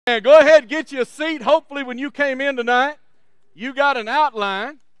And go ahead and get you a seat. Hopefully when you came in tonight, you got an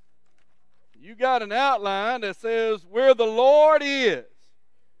outline. You got an outline that says where the Lord is.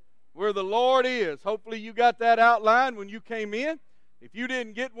 Where the Lord is. Hopefully you got that outline when you came in. If you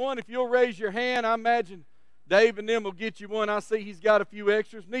didn't get one, if you'll raise your hand, I imagine Dave and them will get you one. I see he's got a few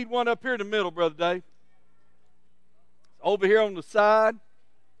extras. Need one up here in the middle, Brother Dave. Over here on the side.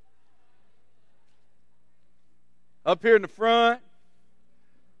 Up here in the front.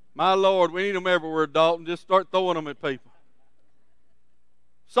 My Lord, we need them everywhere, Dalton. Just start throwing them at people.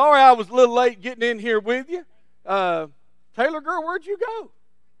 Sorry I was a little late getting in here with you. Taylor, girl, where'd you go?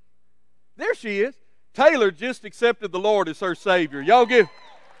 There she is. Taylor just accepted the Lord as her Savior. Y'all give.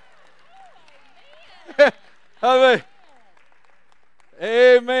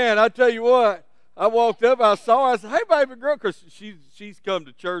 Amen. I tell you what, I walked up, I saw her, I said, hey, baby girl, because she's come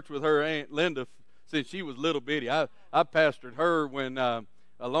to church with her Aunt Linda since she was little bitty. I pastored her when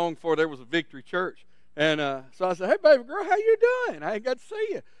long before there was a Victory Church. And so I said, hey, baby girl, how you doing? I ain't got to see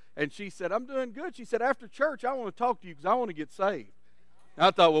you. And she said, I'm doing good. She said, after church, I want to talk to you because I want to get saved. And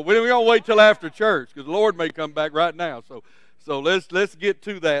I thought, well, we're going to wait till after church because the Lord may come back right now. So let's get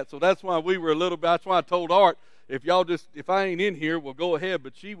to that. So that's why we were a little bit, that's why I told Art, if I ain't in here, we'll go ahead.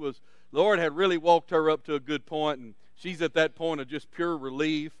 But the Lord had really walked her up to a good point, and she's at that point of just pure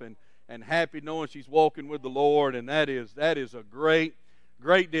relief and happy knowing she's walking with the Lord, and that is a great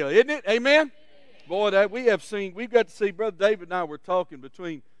deal, isn't it? Amen? Boy, we've got to see, Brother David and I were talking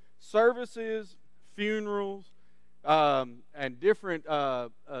between services, funerals, and different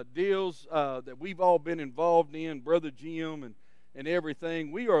deals that we've all been involved in, Brother Jim and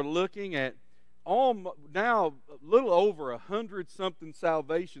everything. We are looking at now a little over 100-something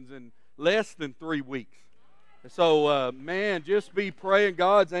salvations in less than 3 weeks. So, man, just be praying.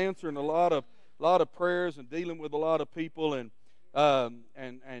 God's answering a lot of prayers and dealing with a lot of people, and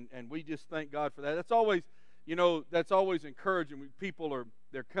we just thank God for that. That's always encouraging when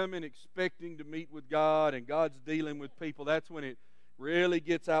they're coming expecting to meet with God, and God's dealing with people. That's when it really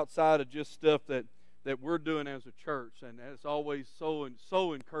gets outside of just stuff that we're doing as a church, and it's always so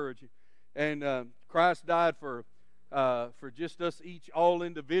encouraging. And Christ died for just us each, all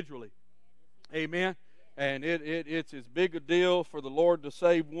individually. Amen. And it's as big a deal for the Lord to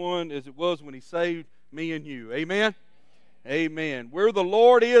save one as it was when He saved me and you. Amen. Amen. Where the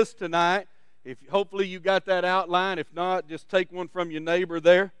Lord is tonight, hopefully you got that outline. If not, just take one from your neighbor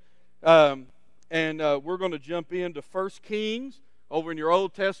there. And we're going to jump into 1 Kings over in your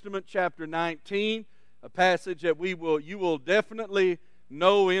Old Testament, chapter 19, a passage that you will definitely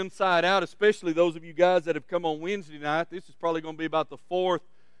know inside out, especially those of you guys that have come on Wednesday night. This is probably going to be about the 4th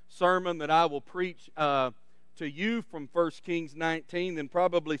sermon that I will preach to you from 1 Kings 19, then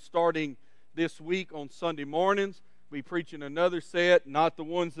probably starting this week on Sunday mornings, be preaching another set, not the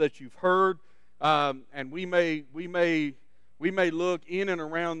ones that you've heard, and we may look in and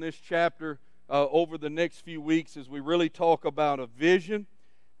around this chapter over the next few weeks as we really talk about a vision,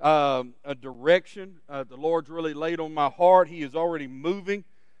 a direction. The Lord's really laid on my heart. He is already moving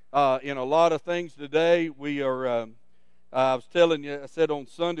in a lot of things today. We are. I was telling you, I said on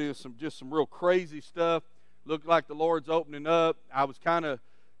Sunday, just some real crazy stuff. Looked like the Lord's opening up. I was kind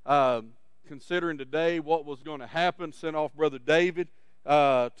of considering today what was going to happen. Sent off Brother David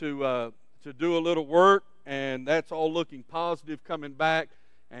to do a little work, and that's all looking positive coming back.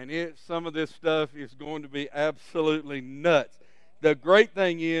 And some of this stuff is going to be absolutely nuts. The great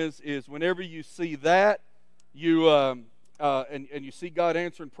thing is whenever you see that, and you see God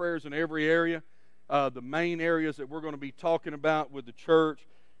answering prayers in every area. The main areas that we're going to be talking about with the church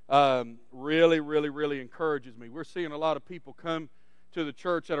really encourages me. We're seeing a lot of people come to the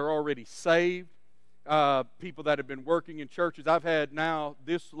church that are already saved, people that have been working in churches. I've had now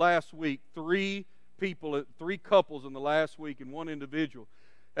this last week 3 couples in the last week, and one individual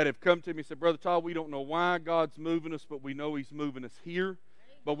that have come to me and said, Brother Todd, we don't know why God's moving us, but we know He's moving us here.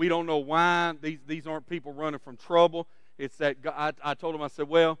 But we don't know why. These aren't people running from trouble. It's that God, I told them, I said,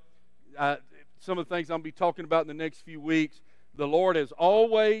 well, some of the things I'll be talking about in the next few weeks, the Lord has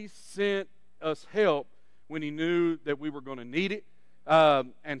always sent us help when He knew that we were going to need it.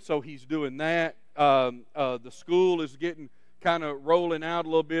 And so He's doing that. The school is getting kind of rolling out a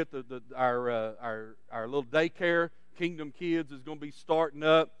little bit. Our little daycare, Kingdom Kids, is going to be starting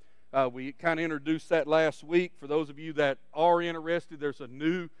up. We kind of introduced that last week. For those of you that are interested, there's some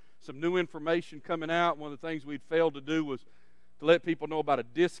new information coming out. One of the things we'd failed to do was to let people know about a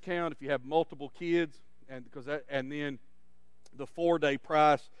discount if you have multiple kids, and then the 4-day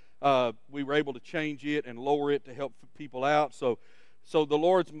price, we were able to change it and lower it to help people out. So the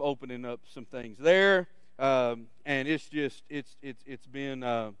Lord's opening up some things there. And it's just it's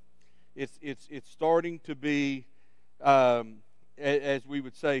starting to be, as we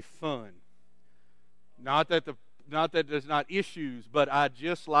would say, fun. Not that there's not issues, but I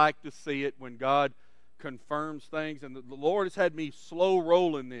just like to see it when God confirms things. And the Lord has had me slow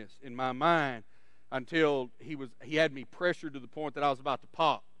rolling this in my mind until He had me pressured to the point that I was about to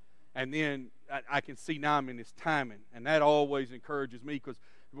pop. And then I can see now I'm in His timing. And that always encourages me, because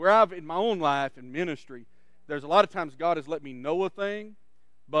in my own life and ministry, there's a lot of times God has let me know a thing,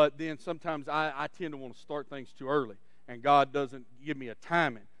 but then sometimes I tend to want to start things too early, and God doesn't give me a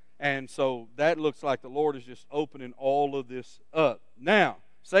timing. And so that looks like the Lord is just opening all of this up. Now,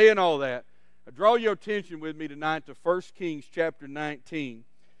 saying all that, I draw your attention with me tonight to 1 Kings chapter 19.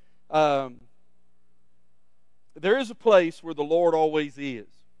 There is a place where the Lord always is.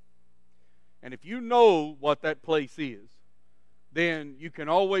 And if you know what that place is, then you can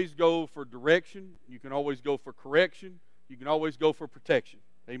always go for direction, you can always go for correction, you can always go for protection.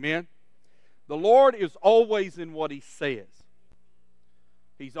 Amen? The Lord is always in what He says.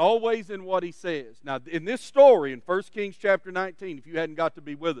 He's always in what He says. Now, in this story, in 1 Kings chapter 19, if you hadn't got to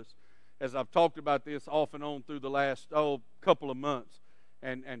be with us, as I've talked about this off and on through the last couple of months,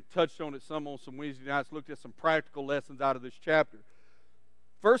 and touched on it some on some Wednesday nights, looked at some practical lessons out of this chapter.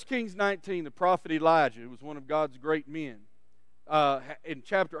 1 Kings 19, the prophet Elijah, who was one of God's great men, in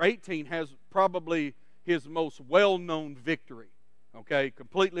chapter 18 has probably his most well-known victory. Okay,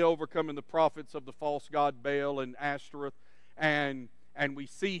 completely overcoming the prophets of the false god Baal and Ashtoreth, and we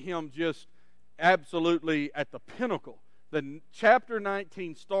see him just absolutely at the pinnacle. The chapter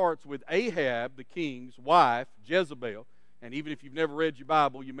 19 starts with Ahab, the king's wife, Jezebel, and even if you've never read your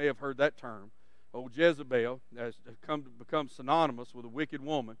Bible, you may have heard that term. Old Jezebel has come to become synonymous with a wicked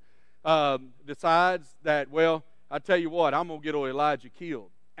woman. Decides that, well, I tell you what, I'm going to get old Elijah killed.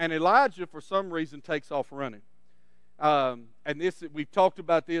 And Elijah, for some reason, takes off running. And this, we've talked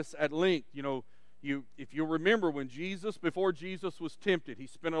about this at length. You know, if you remember when before Jesus was tempted, He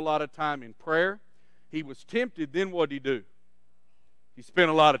spent a lot of time in prayer. He was tempted, then what did He do? He spent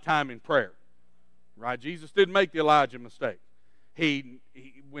a lot of time in prayer. Right? Jesus didn't make the Elijah mistake.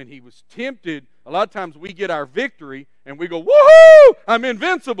 When he was tempted, a lot of times we get our victory and we go, woohoo, I'm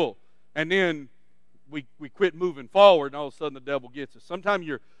invincible. And then we quit moving forward, and all of a sudden the devil gets us. Sometimes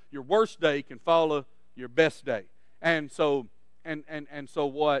your worst day can follow your best day. And so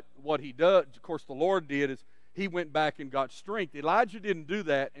what he does, of course the Lord did, is He went back and got strength. Elijah didn't do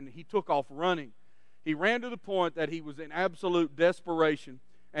that, and he took off running. He ran to the point that he was in absolute desperation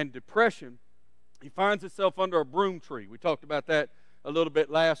and depression. He finds himself under a broom tree. We talked about that a little bit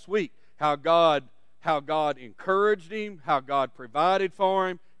last week. How God encouraged him, how God provided for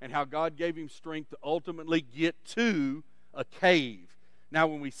him, and how God gave him strength to ultimately get to a cave. Now,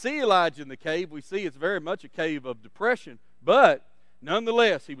 when we see Elijah in the cave, we see it's very much a cave of depression. But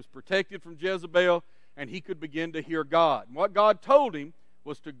nonetheless, he was protected from Jezebel, and he could begin to hear God. And what God told him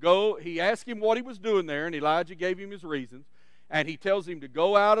was to go. He asked him what he was doing there, and Elijah gave him his reasons. And he tells him to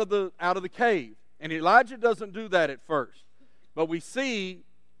go out of the cave. And Elijah doesn't do that at first. But we see,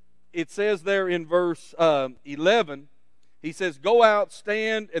 it says there in verse 11, he says, go out,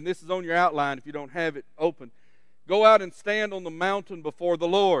 stand, and this is on your outline if you don't have it open. Go out and stand on the mountain before the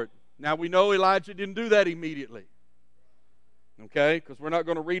Lord. Now we know Elijah didn't do that immediately. Okay, because we're not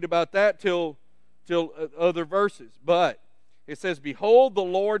going to read about that till other verses. But it says, behold, the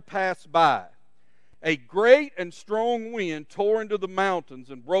Lord passed by. A great and strong wind tore into the mountains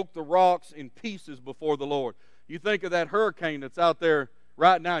and broke the rocks in pieces before the Lord. You think of that hurricane that's out there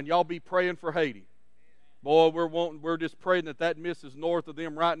right now, and y'all be praying for Haiti. Boy, we're just praying that misses north of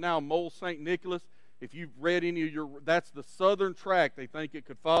them right now. Mole St. Nicholas, if you've read any of that's the southern track they think it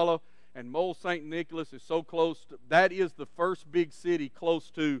could follow. And Mole St. Nicholas is so close that is the first big city close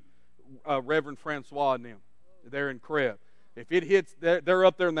to Reverend Francois and them. They're in Creve. If it hits, they're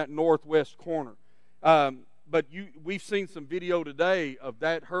up there in that northwest corner. But we've seen some video today of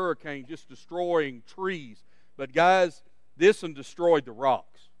that hurricane just destroying trees. But guys, this one destroyed the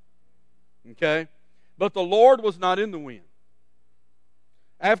rocks. Okay? But the Lord was not in the wind.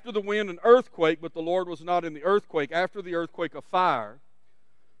 After the wind, an earthquake, but the Lord was not in the earthquake. After the earthquake, a fire,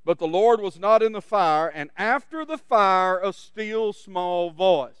 but the Lord was not in the fire. And after the fire, a still small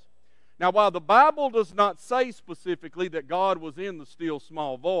voice. Now, while the Bible does not say specifically that God was in the still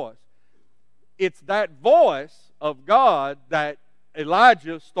small voice, it's that voice of God that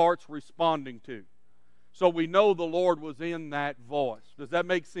Elijah starts responding to. So we know the Lord was in that voice. Does that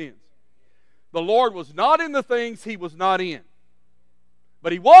make sense? The Lord was not in the things He was not in.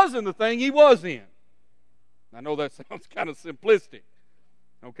 But He was in the thing He was in. I know that sounds kind of simplistic.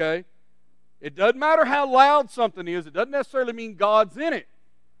 Okay? It doesn't matter how loud something is. It doesn't necessarily mean God's in it.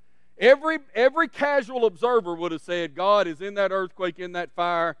 Every casual observer would have said God is in that earthquake, in that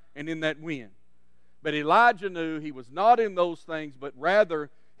fire, and in that wind. But Elijah knew he was not in those things, but rather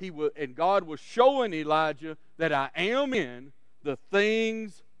and God was showing Elijah that I am in the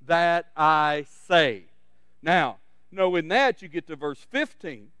things that I say. Now, knowing that, you get to verse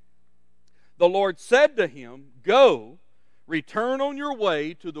 15. The Lord said to him, Go, return on your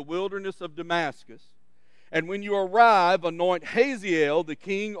way to the wilderness of Damascus, and when you arrive, anoint Hazael the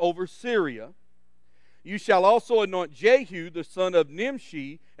king over Syria. You shall also anoint Jehu the son of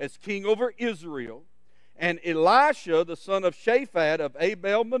Nimshi as king over Israel, and Elisha the son of Shaphat of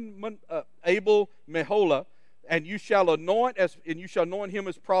Abel Meholah, and you shall anoint him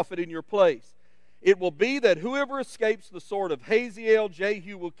as prophet in your place. It will be that whoever escapes the sword of Hazael,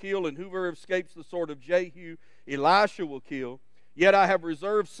 Jehu will kill, and whoever escapes the sword of Jehu, Elisha will kill. Yet I have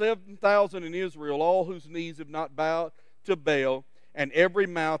reserved 7,000 in Israel, all whose knees have not bowed to Baal, and every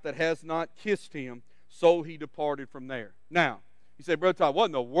mouth that has not kissed him. So he departed from there. Now, you say, Brother Todd, what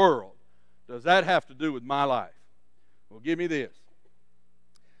in the world does that have to do with my life? Well, give me this.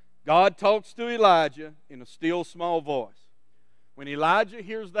 God talks to Elijah in a still small voice. When Elijah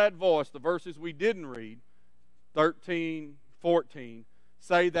hears that voice, the verses we didn't read, 13, 14,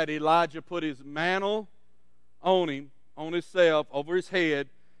 say that Elijah put his mantle on him, on himself, over his head,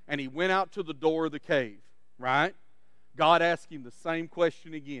 and he went out to the door of the cave, right? God asked him the same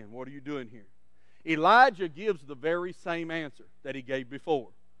question again. What are you doing here? Elijah gives the very same answer that he gave before.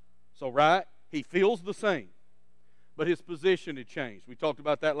 So, right, he feels the same, but his position had changed. We talked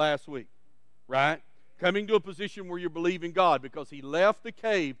about that last week, right? Coming to a position where you're believing God, because he left the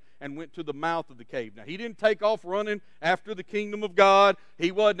cave and went to the mouth of the cave. Now, he didn't take off running after the kingdom of God.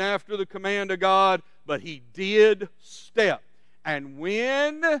 He wasn't after the command of God, but he did step. And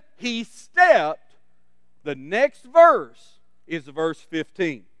when he stepped, the next verse is verse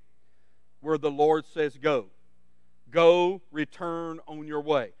 15, where the Lord says, Go. Go, return on your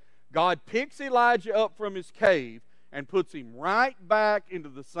way. God picks Elijah up from his cave and puts him right back into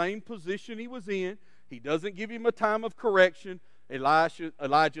the same position he was in. He doesn't give him a time of correction.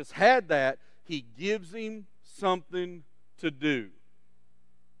 Elijah's had that. He gives him something to do.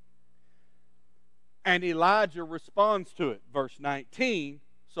 And Elijah responds to it. Verse 19,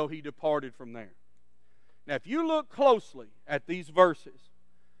 so he departed from there. Now, if you look closely at these verses,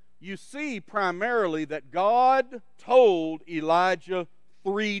 you see primarily that God told Elijah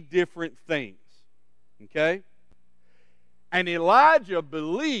 3 different things. Okay? And Elijah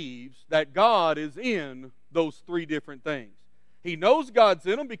believes that God is in those 3 different things. He knows God's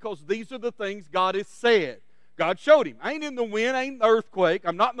in them because these are the things God has said. God showed him. I ain't in the wind, I ain't in the earthquake,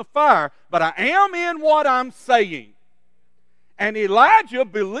 I'm not in the fire, but I am in what I'm saying. And Elijah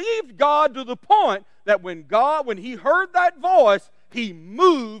believed God to the point that when he heard that voice, he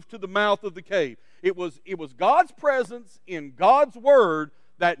moved to the mouth of the cave. It was God's presence in God's word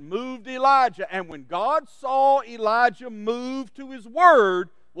that moved Elijah. And when God saw Elijah move to his word,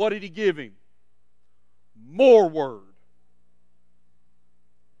 what did he give him? More word.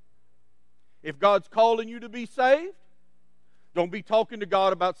 If God's calling you to be saved, don't be talking to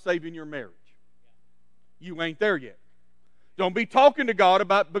God about saving your marriage. You ain't there yet. Don't be talking to God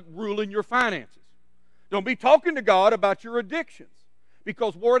about ruling your finances. Don't be talking to God about your addictions.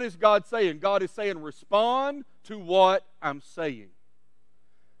 Because what is God saying? God is saying, respond to what I'm saying.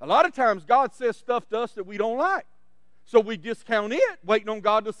 A lot of times God says stuff to us that we don't like. So we discount it, waiting on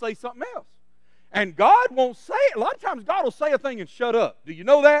God to say something else. And God won't say it. A lot of times God will say a thing and shut up. Do you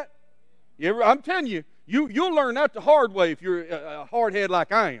know that? I'm telling you, you'll learn that the hard way if you're a hard head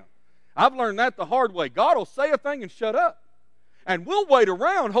like I am. I've learned that the hard way. God will say a thing and shut up. And we'll wait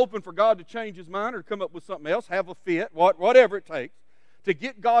around hoping for God to change his mind or come up with something else, have a fit, whatever it takes, to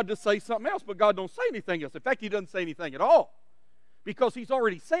get God to say something else. But God don't say anything else. In fact, he doesn't say anything at all, because he's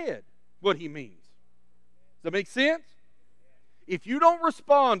already said what he means. Does that make sense? If you don't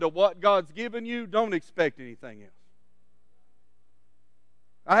respond to what God's given you, don't expect anything else.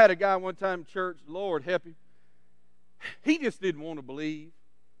 I had a guy one time in church, Lord help him. He just didn't want to believe,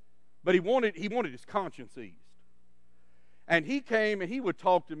 but he wanted his conscience eased. And he came and he would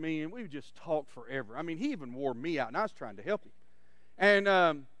talk to me, and we would just talk forever. I mean, he even wore me out, and I was trying to help him. And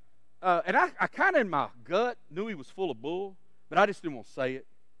I kind of in my gut knew he was full of bull, but I just didn't want to say it,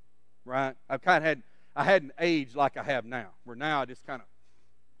 right? I hadn't aged like I have now, where now I just kind of,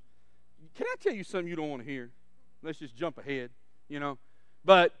 can I tell you something you don't want to hear? Let's just jump ahead, you know.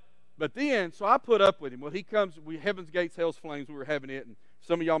 But then, so I put up with him. Well, he comes, Heaven's Gates, Hell's Flames, we were having it, and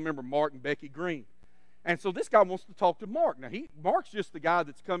some of y'all remember Mark and Becky Green. And so this guy wants to talk to Mark. Now, Mark's just the guy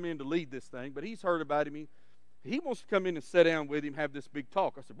that's come in to lead this thing, but he's heard about him. He wants to come in and sit down with him, have this big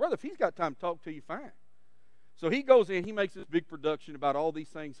talk. I said, brother, if he's got time to talk to you, fine. So he goes in, he makes this big production about all these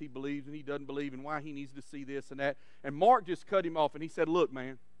things he believes and he doesn't believe and why he needs to see this and that. And Mark just cut him off and he said, look,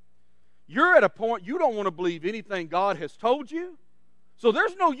 man, you're at a point you don't want to believe anything God has told you. So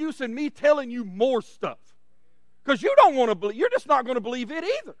there's no use in me telling you more stuff. Because you don't want to believe, you're just not going to believe it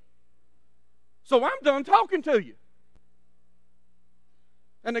either. So I'm done talking to you.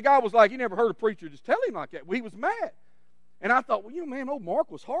 And the guy was like, he never heard a preacher just tell him like that. Well, he was mad. And I thought, well, you know, man, old Mark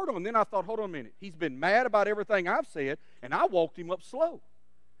was hard on him. Then I thought, hold on a minute. He's been mad about everything I've said, and I walked him up slow.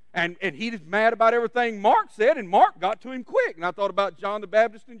 And he's mad about everything Mark said, and Mark got to him quick. And I thought about John the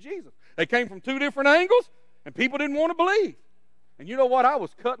Baptist and Jesus. They came from two different angles, and people didn't want to believe. And you know what? I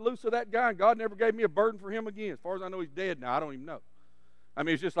was cut loose of that guy, and God never gave me a burden for him again. As far as I know, he's dead now. I don't even know. I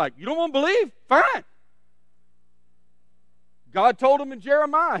mean, it's just like, you don't want to believe? Fine. God told him in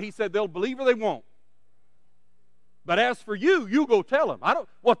Jeremiah, he said they'll believe or they won't. But as for you, you go tell them.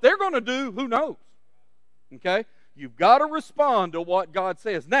 What they're going to do, who knows? Okay? You've got to respond to what God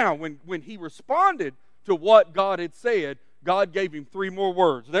says. Now, when he responded to what God had said, God gave him 3 more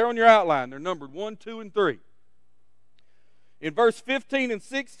words. They're on your outline. They're numbered 1, 2, and 3. In verse 15 and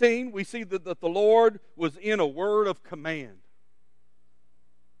 16, we see that the Lord was in a word of command.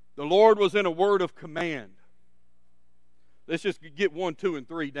 The Lord was in a word of command. Let's just get 1, 2, and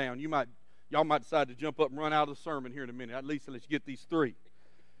 3 down. Y'all might decide to jump up and run out of the sermon here in a minute. At least let's get these 3.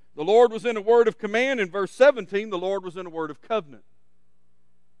 The Lord was in a word of command. In verse 17, the Lord was in a word of covenant.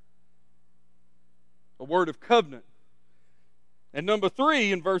 A word of covenant. And number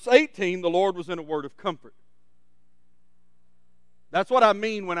 3, in verse 18, the Lord was in a word of comfort. That's what I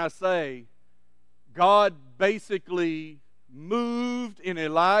mean when I say God basically moved in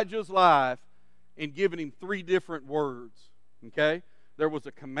Elijah's life in giving him 3 different words. Okay? There was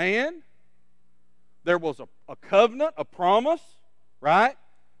a command, there was a covenant, a promise, right?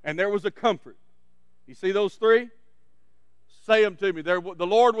 And there was a comfort. You see those 3? Say them to me. The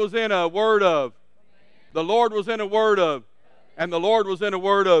Lord was in a word of. The Lord was in a word of. And the Lord was in a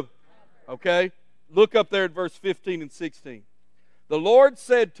word of. Okay? Look up there at verse 15 and 16. The Lord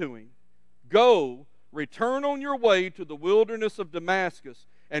said to him, go, return on your way to the wilderness of Damascus,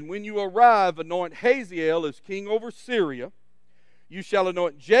 and when you arrive, anoint Hazael as king over Syria. You shall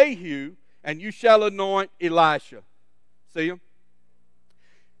anoint Jehu, and you shall anoint Elisha. See him?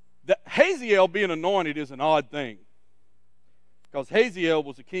 The Hazael being anointed is an odd thing, because Hazael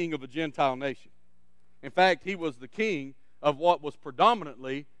was a king of a Gentile nation. In fact, he was the king of what was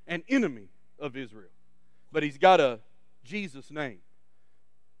predominantly an enemy of Israel. But he's got a Jesus name.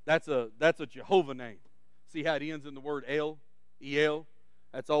 That's a Jehovah name. See how it ends in the word El? El?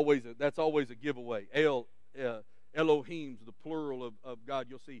 That's always a giveaway. Elohim's the plural of God.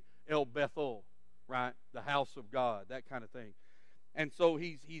 You'll see El Bethel, right? The house of God, that kind of thing. And so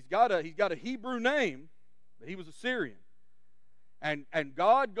he's got a Hebrew name, but he was a Syrian. And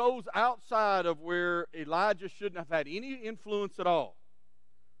God goes outside of where Elijah shouldn't have had any influence at all.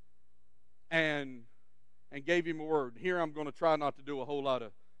 And gave him a word. Here I'm going to try not to do a whole lot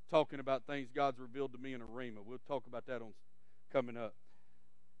of talking about things God's revealed to me in a rhema. We'll talk about that on coming up.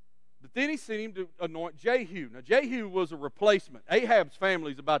 But then he sent him to anoint Jehu. Now Jehu was a replacement. Ahab's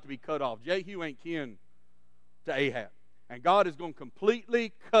family is about to be cut off. Jehu ain't kin to Ahab. And God is going to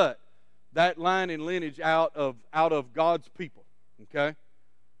completely cut that line and lineage out of God's people. Okay?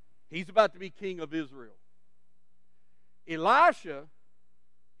 He's about to be king of Israel. Elisha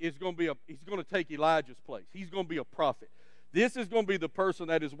he's going to take Elijah's place. He's going to be a prophet. This is going to be the person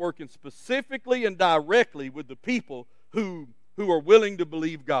that is working specifically and directly with the people who are willing to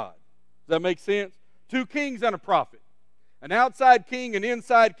believe God. Does that make sense? 2 kings and a prophet. An outside king, an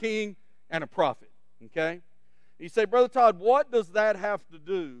inside king, and a prophet. Okay? You say, Brother Todd, what does that have to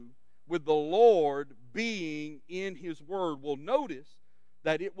do with the Lord being in His Word? Well, notice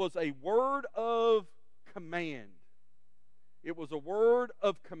that it was a word of command. It was a word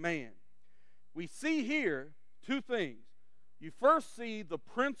of command. We see here 2 things. You first see the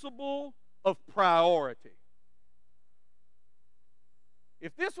principle of priority.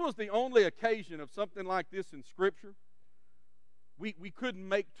 If this was the only occasion of something like this in Scripture, we couldn't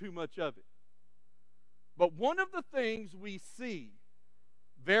make too much of it. But one of the things we see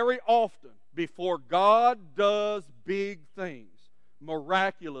very often before God does big things,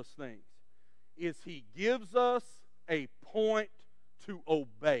 miraculous things, is He gives us a point to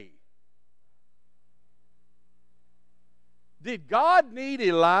obey. Did God need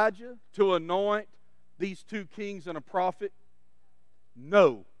Elijah to anoint these 2 kings and a prophet?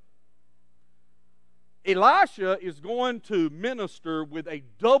 No. Elisha is going to minister with a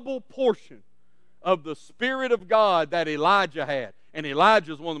double portion of the Spirit of God that Elijah had. And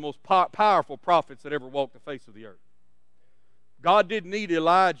Elijah is one of the most powerful prophets that ever walked the face of the earth. God didn't need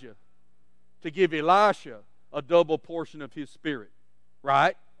Elijah to give Elisha a double portion of his Spirit.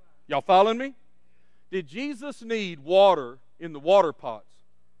 Right? Y'all following me? Did Jesus need water in the water pots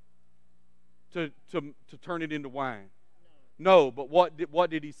to turn it into wine? No, but what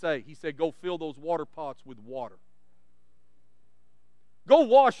did he say? He said, go fill those water pots with water. Go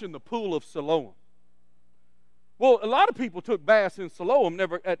wash in the pool of Siloam. Well, a lot of people took baths in Siloam,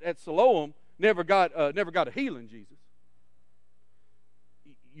 at Siloam, never got a healing, Jesus.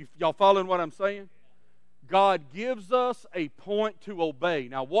 Y'all following what I'm saying? God gives us a point to obey.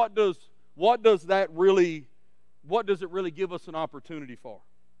 Now, what does it really give us an opportunity for?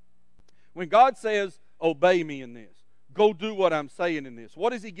 When God says, obey me in this, go do what I'm saying in this,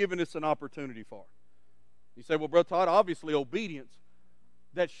 what is He giving us an opportunity for? You say, well, Brother Todd, obviously obedience.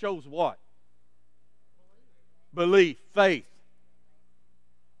 That shows what? Belief, faith.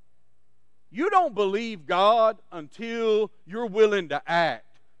 You don't believe God until you're willing to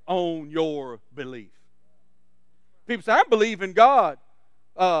act on your belief. People say, I believe in God.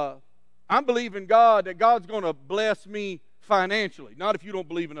 I'm believing God that God's going to bless me financially. Not if you don't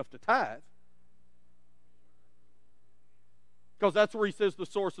believe enough to tithe. Because that's where He says the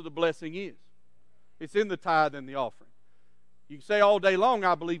source of the blessing is. It's in the tithe and the offering. You can say all day long,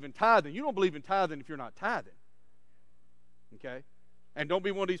 I believe in tithing. You don't believe in tithing if you're not tithing. Okay? And don't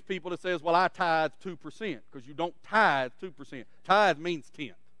be one of these people that says, well, I tithe 2%. Because you don't tithe 2%. Tithe means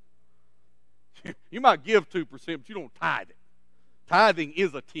 10th. You might give 2%, but you don't tithe it. Tithing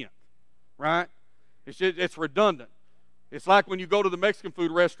is a 10th. Right? It's redundant. It's like when you go to the Mexican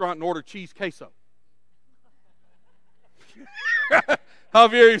food restaurant and order cheese queso.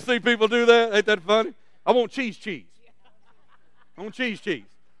 Have you ever seen people do that? Ain't that funny? I want cheese. I want cheese.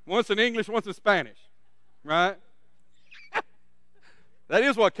 Once in English, once in Spanish. Right? That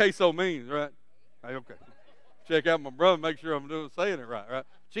is what queso means, right? Hey, okay. Check out my brother, make sure I'm saying it right?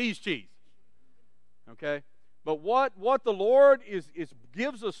 Cheese. Okay? But what the Lord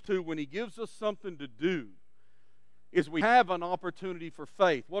gives us to when He gives us something to do is we have an opportunity for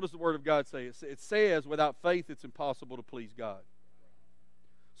faith. What does the Word of God say? It says without faith it's impossible to please God.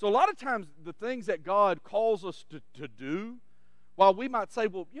 So a lot of times the things that God calls us to do, while we might say,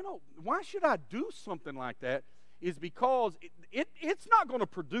 well, why should I do something like that, is because it's not going to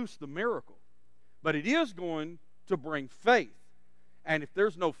produce the miracle. But it is going to bring faith. And if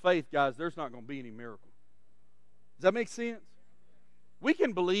there's no faith, guys, there's not going to be any miracle. Does that make sense? We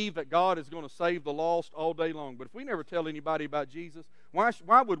can believe that God is going to save the lost all day long, but if we never tell anybody about Jesus,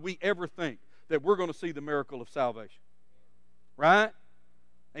 why would we ever think that we're going to see the miracle of salvation? Right?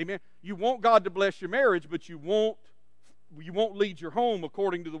 Amen. You want God to bless your marriage, but you won't lead your home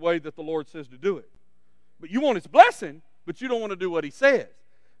according to the way that the Lord says to do it. But you want His blessing, but you don't want to do what He says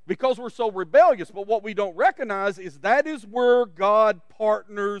because we're so rebellious. But what we don't recognize is that is where God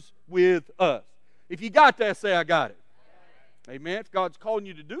partners with us. If you got that, say, I got it. Amen. If God's calling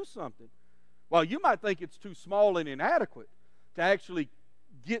you to do something, well, you might think it's too small and inadequate to actually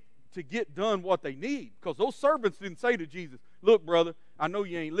get done what they need. Because those servants didn't say to Jesus, look, brother, I know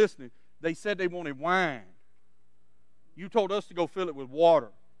you ain't listening. They said they wanted wine. You told us to go fill it with water.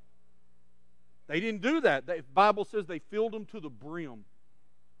 They didn't do that. The Bible says they filled them to the brim.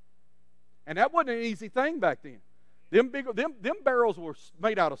 And that wasn't an easy thing back then. Them barrels were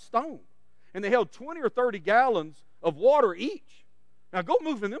made out of stone. And they held 20 or 30 gallons of water each. Now go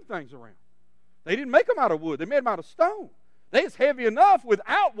moving them things around. They didn't make them out of wood. They made them out of stone. They was heavy enough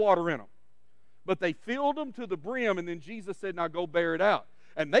without water in them. But they filled them to the brim, and then Jesus said, now go bear it out.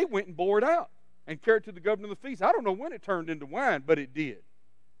 And they went and bore it out and carried it to the governor of the feast. I don't know when it turned into wine, but it did.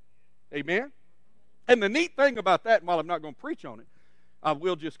 Amen? And the neat thing about that, and while I'm not going to preach on it, I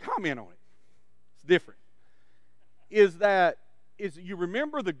will just comment on it. It's different. Is you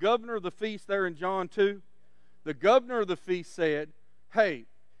remember the governor of the feast there in John 2? The governor of the feast said, hey,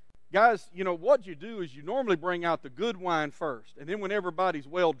 guys, what you do is you normally bring out the good wine first. And then when everybody's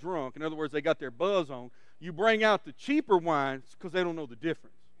well drunk, in other words, they got their buzz on, you bring out the cheaper wines because they don't know the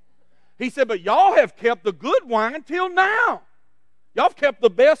difference. He said, but y'all have kept the good wine till now. Y'all have kept the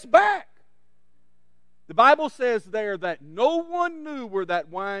best back. The Bible says there that no one knew where that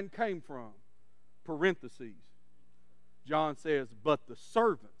wine came from. Parentheses. John says, but the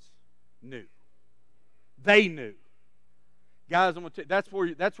servants knew. They knew. Guys, I'm going to tell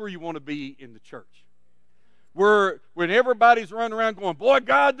you, that's where you want to be in the church. When everybody's running around going, boy,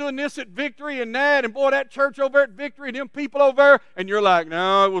 God doing this at Victory and that, and boy, that church over at Victory and them people over there, and you're like,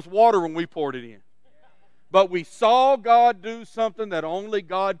 no, it was water when we poured it in. But we saw God do something that only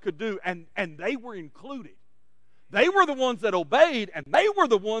God could do, and they were included. They were the ones that obeyed, and they were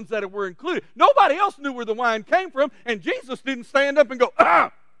the ones that were included. Nobody else knew where the wine came from, and Jesus didn't stand up and go,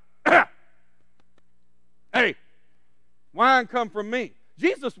 hey, wine come from me.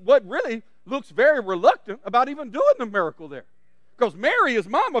 Jesus, what really looks very reluctant about even doing the miracle there. Because Mary, his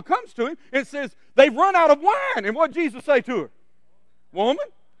mama, comes to him and says, they've run out of wine. And what did Jesus say to her? Woman,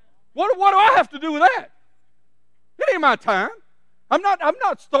 what do I have to do with that? It ain't my time. I'm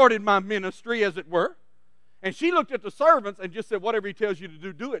not started my ministry, as it were. And she looked at the servants and just said, whatever he tells you to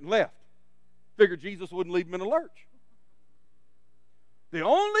do, do it, and left. Figured Jesus wouldn't leave them in a lurch. The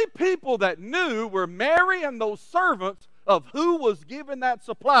only people that knew were Mary and those servants of who was given that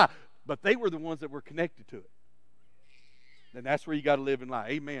supply. But they were the ones that were connected to it. And that's where you got to live in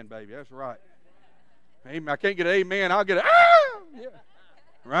life. Amen, baby. That's right. Amen. I can't get an amen. I'll get an yeah.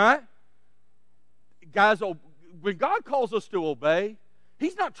 Right? Guys, when God calls us to obey,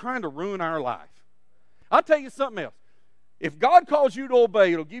 He's not trying to ruin our life. I'll tell you something else. If God calls you to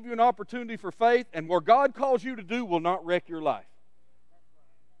obey, it'll give you an opportunity for faith, and what God calls you to do will not wreck your life.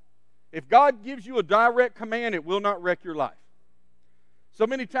 If God gives you a direct command, it will not wreck your life. So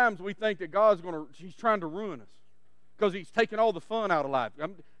many times we think that He's trying to ruin us because He's taking all the fun out of life.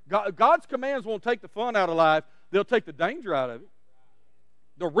 God's commands won't take the fun out of life. They'll take the danger out of it.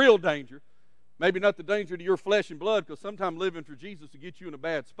 The real danger. Maybe not the danger to your flesh and blood, because sometimes living for Jesus will get you in a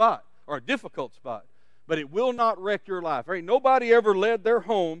bad spot or a difficult spot. But it will not wreck your life. There ain't nobody ever led their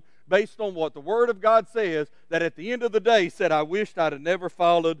home based on what the Word of God says that at the end of the day said, I wished I'd have never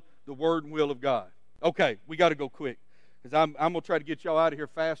followed the Word and will of God. Okay, we got to go quick, because I'm going to try to get y'all out of here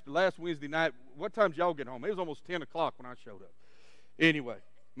faster. Last Wednesday night, what time did y'all get home? It was almost 10 o'clock when I showed up. Anyway,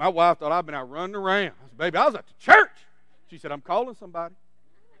 my wife thought I'd been out running around. I said, baby, I was at the church. She said, I'm calling somebody.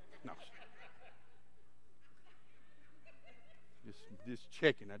 No. Just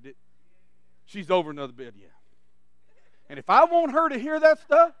checking. I did. She's over another bed, yeah. And if I want her to hear that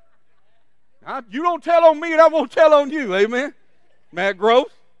stuff, you don't tell on me and I won't tell on you. Amen? Matt Gross?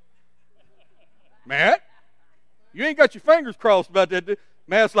 Matt? You ain't got your fingers crossed about that.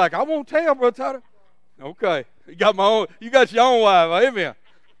 Matt's like, I won't tell, Brother Tyler. Okay. You got your own wife. Amen.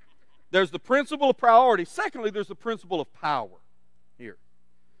 There's the principle of priority. Secondly, there's the principle of power here.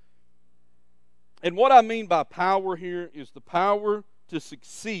 And what I mean by power here is the power to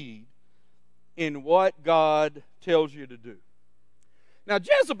succeed in what God tells you to do. Now,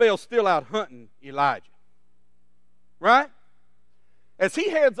 Jezebel's still out hunting Elijah. Right? As he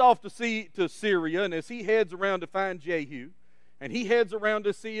heads off to Syria, and as he heads around to find Jehu, and he heads around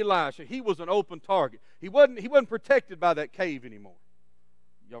to see Elisha, he was an open target. He wasn't protected by that cave anymore.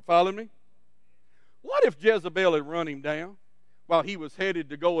 Y'all following me? What if Jezebel had run him down while he was headed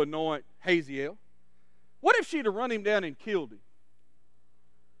to go anoint Hazael? What if she'd have run him down and killed him?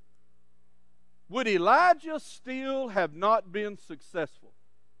 Would Elijah still have not been successful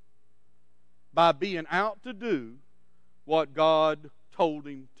by being out to do what God told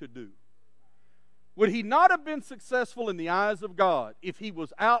him to do? Would he not have been successful in the eyes of God if he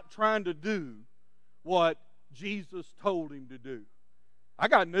was out trying to do what Jesus told him to do? I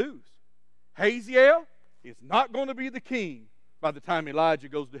got news. Hazael is not going to be the king by the time Elijah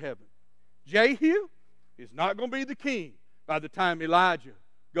goes to heaven. Jehu is not going to be the king by the time Elijah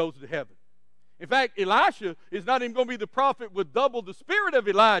goes to heaven. In fact, Elisha is not even going to be the prophet with double the spirit of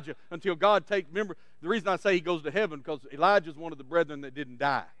Elijah until God takes. Remember, the reason I say he goes to heaven, because Elijah is one of the brethren that didn't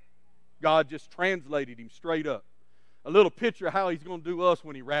die. God just translated him straight up. A little picture of how he's going to do us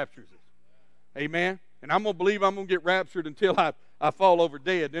when he raptures us. Amen? And I'm going to believe I'm going to get raptured until I fall over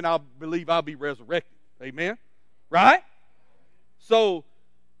dead. Then I'll believe I'll be resurrected. Amen? Right? So,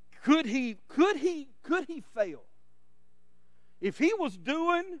 could he fail? If he was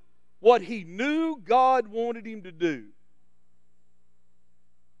doing what he knew God wanted him to do,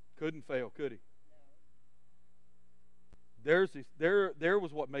 couldn't fail, could he? There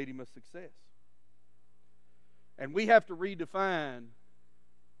was what made him a success. And we have to redefine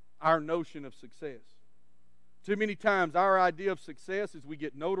our notion of success. Too many times our idea of success is we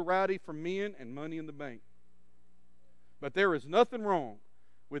get notoriety from men and money in the bank. But there is nothing wrong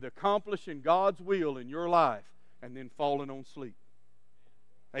with accomplishing God's will in your life and then falling on sleep.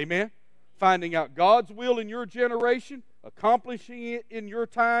 Amen? Finding out God's will in your generation, accomplishing it in your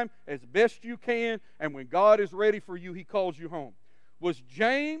time as best you can, and when God is ready for you, He calls you home. Was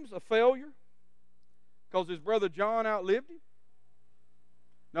James a failure because his brother John outlived him?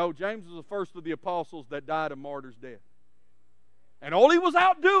 No, James was the first of the apostles that died a martyr's death. And all he was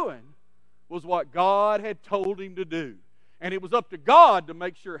out doing was what God had told him to do. And it was up to God to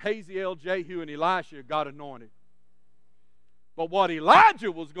make sure Hazael, Jehu, and Elisha got anointed. But what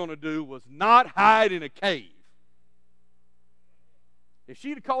Elijah was going to do was not hide in a cave. If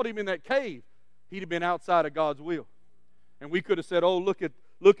she'd have caught him in that cave, he'd have been outside of God's will. And we could have said, "Oh, look at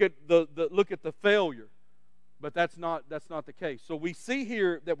the failure." But that's not the case. So we see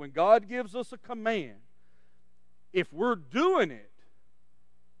here that when God gives us a command, if we're doing it,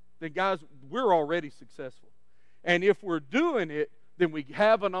 then guys, we're already successful. And if we're doing it, then we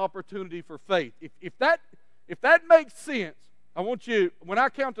have an opportunity for faith. If that makes sense, I want you, when I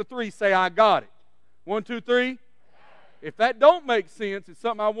count to 3, say, "I got it." 1, 2, 3. If that don't make sense, it's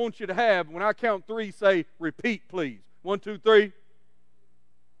something I want you to have. When I count 3, say, "Repeat, please." 1, 2, 3.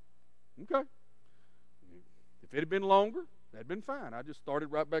 Okay. If it had been longer, that'd been fine. I just started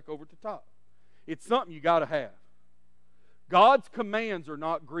right back over at the top. It's something you got to have. God's commands are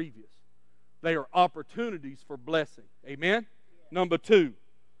not grievous. They are opportunities for blessing. Amen? Number 2,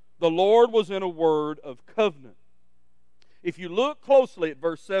 the Lord was in a word of covenant. If you look closely at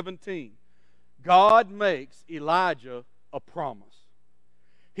verse 17, God makes Elijah a promise.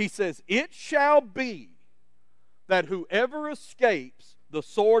 He says, "It shall be that whoever escapes the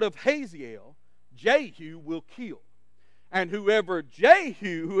sword of Hazael, Jehu will kill. And whoever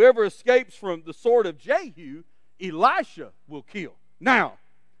escapes from the sword of Jehu, Elisha will kill." Now,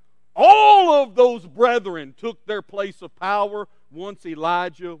 all of those brethren took their place of power once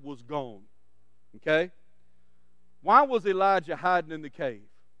Elijah was gone. Okay? Why was Elijah hiding in the cave?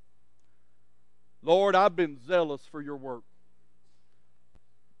 "Lord, I've been zealous for your work,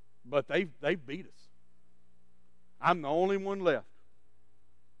 but they beat us. I'm the only one left."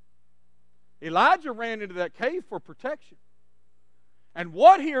 Elijah ran into that cave for protection. And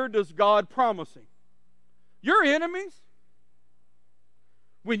what here does God promise him? Your enemies,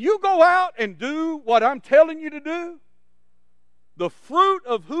 when you go out and do what I'm telling you to do, the fruit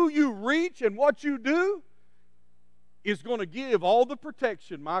of who you reach and what you do is going to give all the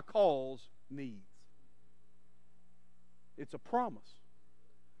protection my cause needs. It's a promise.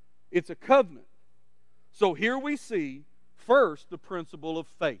 It's a covenant. So here we see, first, the principle of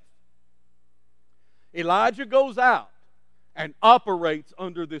faith. Elijah goes out and operates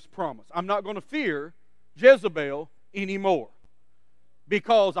under this promise. I'm not going to fear Jezebel anymore,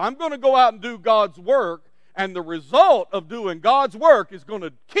 because I'm going to go out and do God's work, and the result of doing God's work is going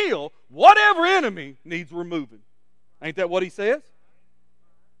to kill whatever enemy needs removing. Ain't that what he says?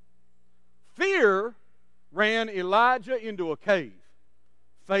 Fear ran Elijah into a cave.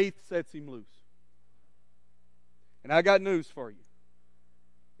 Faith sets him loose. And I got news for you.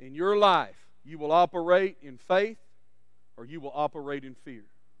 In your life, you will operate in faith or you will operate in fear.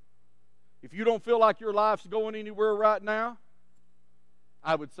 If you don't feel like your life's going anywhere right now,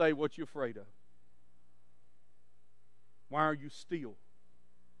 I would say, what you afraid of? Why are you still?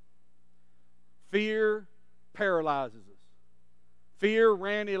 Fear paralyzes us. Fear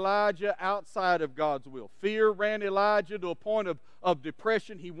ran Elijah outside of God's will. Fear ran Elijah to a point of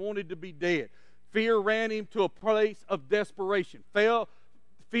depression. He wanted to be dead. Fear ran him to a place of desperation.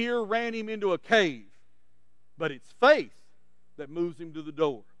 Fear ran him into a cave. But it's faith that moves him to the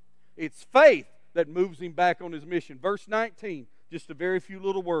door. It's faith that moves him back on his mission. Verse 19, just a very few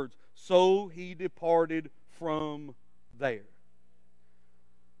little words. So he departed from there.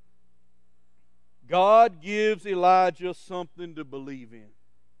 God gives Elijah something to believe in.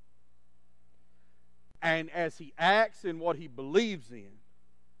 And as he acts in what he believes in,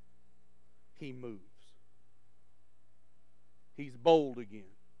 he moves. He's bold again.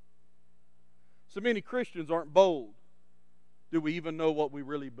 So many Christians aren't bold. Do we even know what we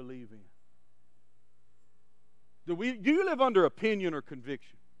really believe in? Do you live under opinion or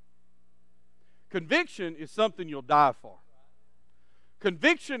conviction? Conviction is something you'll die for.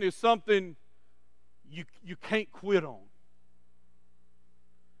 Conviction is something you can't quit on.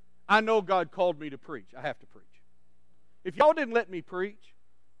 I know God called me to preach. I have to preach. If y'all didn't let me preach,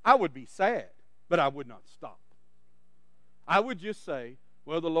 I would be sad, but I would not stop. I would just say,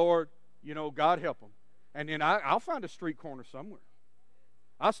 well, the Lord, God help them. And then I'll find a street corner somewhere.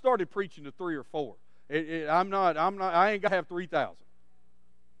 I started preaching to 3 or 4. I ain't got to have 3,000.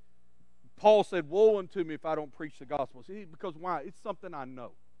 Paul said, woe unto me if I don't preach the gospel. See, because why? It's something I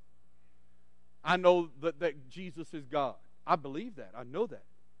know. I know that Jesus is God. I believe that. I know that.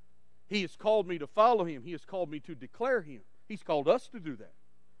 He has called me to follow Him. He has called me to declare Him. He's called us to do that.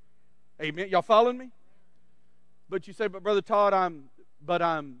 Amen. Y'all following me? But you say, but Brother Todd,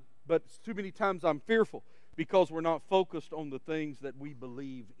 but too many times I'm fearful because we're not focused on the things that we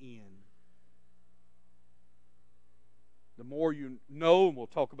believe in. The more you know, and we'll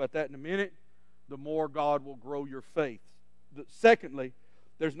talk about that in a minute, the more God will grow your faith. secondly,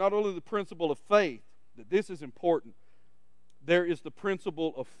 there's not only the principle of faith, that this is important, there is the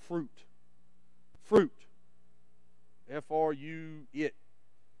principle of fruit. Fruit. F-R-U-it.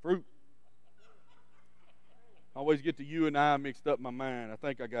 Fruit. I always get the you and I mixed up in my mind. I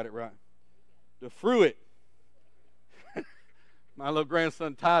think I got it right. The fruit. My little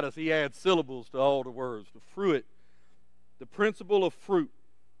grandson Titus, he adds syllables to all the words. The fruit. The principle of fruit.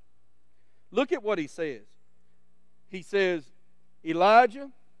 Look at what he says. He says,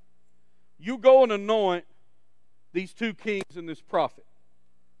 Elijah, you go and anoint these two kings and this prophet.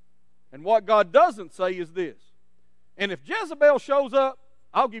 And what God doesn't say is this. And if Jezebel shows up,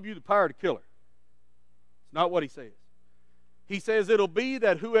 I'll give you the power to kill her. It's not what he says. He says it'll be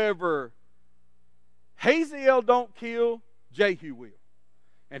that whoever Hazael don't kill, Jehu will.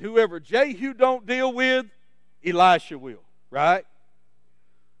 And whoever Jehu don't deal with, Elisha will. Right?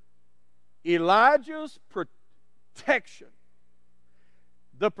 Elijah's protection.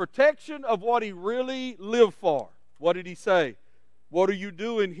 The protection of what he really lived for. What did he say? What are you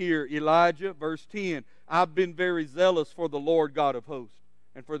doing here, Elijah? Verse 10. I've been very zealous for the Lord God of hosts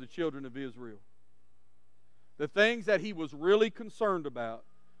and for the children of Israel. The things that he was really concerned about,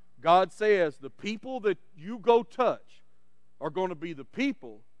 God says the people that you go touch are going to be the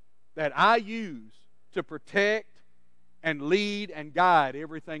people that I use to protect and lead and guide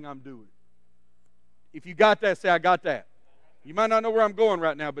everything I'm doing. If you got that, say, I got that. You might not know where I'm going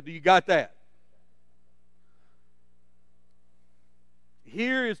right now, but do you got that?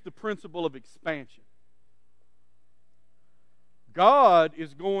 Here is the principle of expansion. God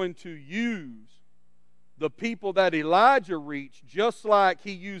is going to use the people that Elijah reached just like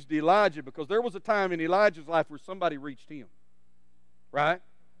he used Elijah, because there was a time in Elijah's life where somebody reached him. Right?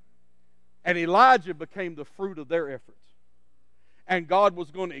 And Elijah became the fruit of their efforts. And God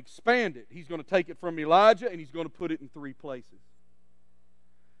was going to expand it. He's going to take it from Elijah and he's going to put it in 3 places.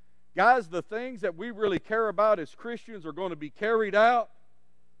 Guys, the things that we really care about as Christians are going to be carried out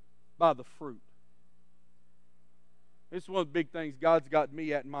by the fruit. This is one of the big things God's got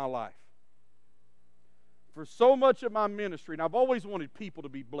me at in my life. For so much of my ministry, and I've always wanted people to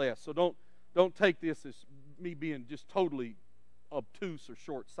be blessed, so don't take this as me being just totally obtuse or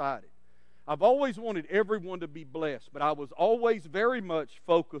short-sighted. I've always wanted everyone to be blessed, but I was always very much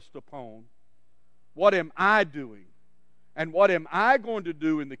focused upon what am I doing and what am I going to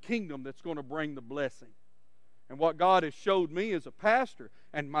do in the kingdom that's going to bring the blessing. And what God has showed me as a pastor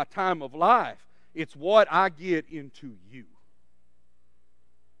and my time of life, it's what I get into you.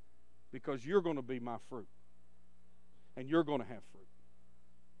 Because you're going to be my fruit. And you're going to have fruit.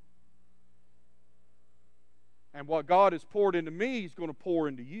 And what God has poured into me, He's going to pour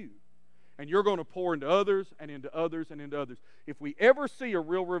into you. And you're going to pour into others and into others and into others. If we ever see a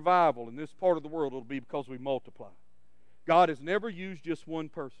real revival in this part of the world, it'll be because we multiply. God has never used just one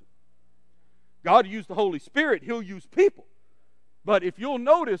person. God used the Holy Spirit. He'll use people. But if you'll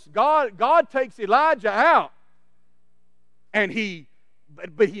notice, God takes Elijah out and He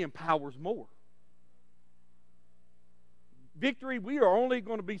empowers more. Victory, we are only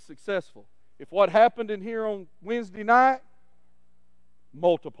going to be successful if what happened in here on Wednesday night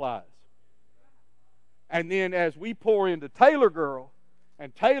multiplies. And then as we pour into Taylor Girl,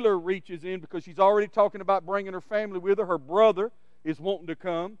 and Taylor reaches in because she's already talking about bringing her family with her. Her brother is wanting to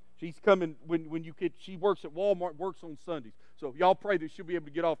come. She's coming when you get. She works at Walmart, works on Sundays. So y'all pray that she'll be able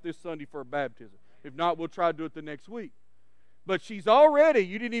to get off this Sunday for a baptism. If not, we'll try to do it the next week. But she's already,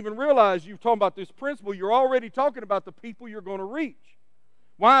 you didn't even realize you were talking about this principle. You're already talking about the people you're going to reach.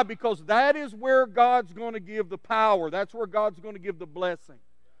 Why? Because that is where God's going to give the power. That's where God's going to give the blessing.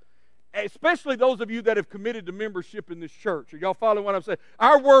 Especially those of you that have committed to membership in this church. Are y'all following what I'm saying?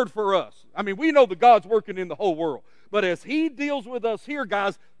 Our word for us. I mean, we know that God's working in the whole world. But as He deals with us here,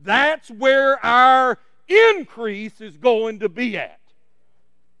 guys, that's where our increase is going to be at.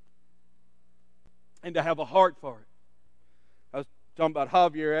 And to have a heart for it. I was talking about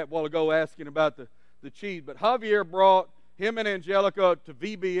Javier a while ago asking about the cheese. But Javier brought, him and Angelica to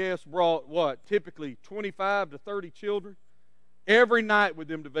VBS brought what? Typically 25 to 30 children. Every night with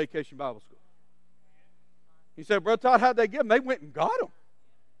them to Vacation Bible School. He said, Brother Todd, how'd they get them? They went and got them.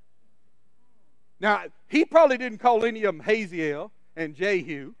 Now, he probably didn't call any of them Haziel and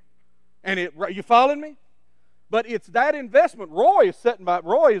Jehu. You following me? But it's that investment. Roy,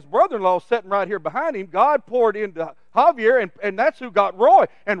 his brother-in-law, is sitting right here behind him. God poured into Javier, and that's who got Roy.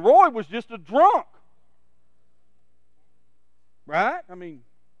 And Roy was just a drunk. Right? I mean,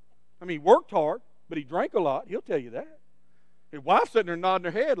 he worked hard, but he drank a lot. He'll tell you that. His wife's sitting there nodding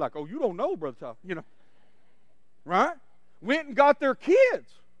her head like, oh, you don't know, Brother Todd. You know. Right? Went and got their kids.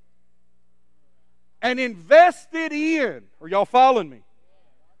 and invested in. Are y'all following me?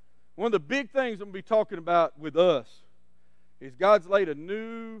 One of the big things I'm going to be talking about with us is God's laid a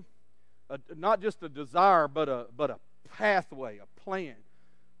new, not just a desire, but a pathway, a plan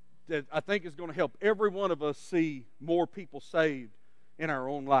that I think is going to help every one of us see more people saved in our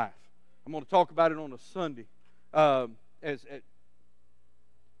own life. I'm going to talk about it on a Sunday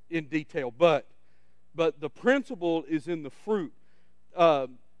in detail, but the principle is in the fruit.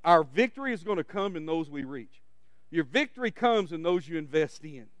 Our victory is going to come in those we reach. Your victory comes in those you invest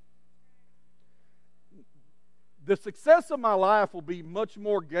in. The success of my life will be much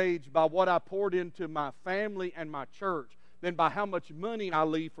more gauged by what I poured into my family and my church than by how much money I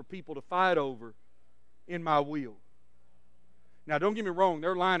leave for people to fight over in my will. Now, don't get me wrong,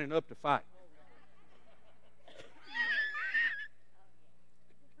 they're lining up to fight.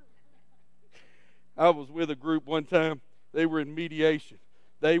 I was with a group one time. They were in mediation.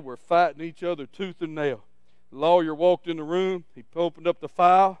 They were fighting each other tooth and nail. The lawyer walked in the room. He opened up the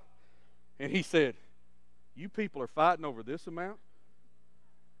file, and he said, "You people are fighting over this amount?"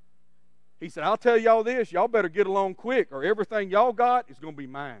 He said, "I'll tell y'all this. Y'all better get along quick, or everything y'all got is going to be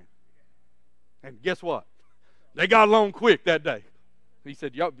mine." And guess what? They got along quick that day. He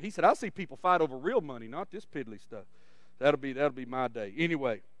said, "I see people fight over real money, not this piddly stuff." That'll be my day.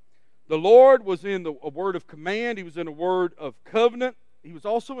 Anyway, the Lord was in a word of command. He was in a word of covenant. He was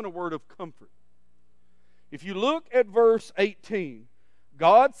also in a word of comfort. If you look at verse 18,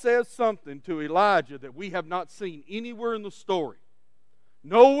 God says something to Elijah that we have not seen anywhere in the story.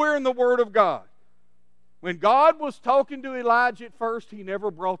 Nowhere in the Word of God. When God was talking to Elijah at first, He never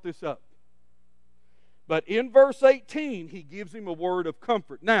brought this up. But in verse 18, He gives him a word of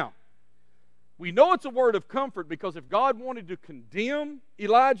comfort. Now, we know it's a word of comfort because if God wanted to condemn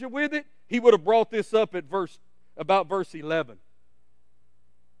Elijah with it, He would have brought this up at about verse 11.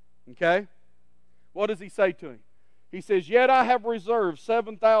 Okay? What does He say to him? He says, "Yet I have reserved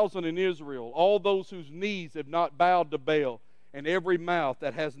 7,000 in Israel, all those whose knees have not bowed to Baal, and every mouth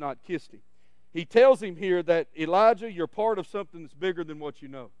that has not kissed him." He tells him here that, Elijah, you're part of something that's bigger than what you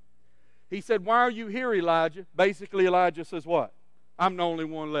know. He said, "Why are you here, Elijah?" Basically, Elijah says what? "I'm the only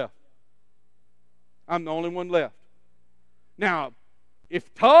one left. I'm the only one left." Now,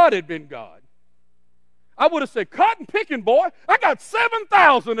 if Todd had been God, I would have said, "Cotton picking, boy. I got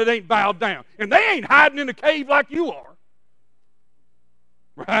 7,000 that ain't bowed down, and they ain't hiding in a cave like you are."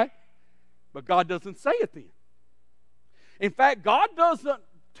 Right? But God doesn't say it then. In fact, God doesn't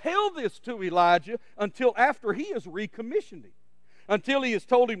tell this to Elijah until after He has recommissioned him. Until He has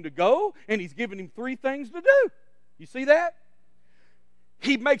told him to go, and He's given him 3 things to do. You see that?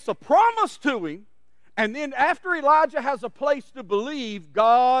 He makes a promise to him, and then after Elijah has a place to believe,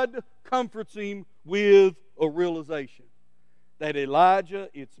 God comforts him with a realization that, Elijah,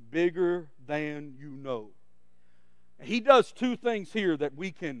 it's bigger than you know. He does 2 things here that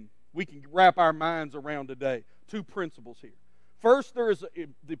we can wrap our minds around today. 2 principles here. First, there is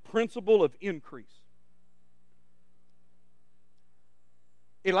the principle of increase.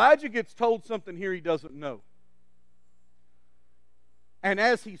 Elijah gets told something here he doesn't know. And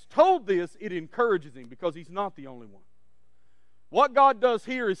as he's told this, it encourages him because he's not the only one. What God does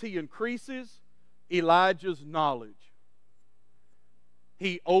here is He increases Elijah's knowledge.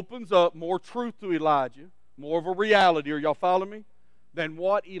 He opens up more truth to Elijah, more of a reality, are y'all following me, than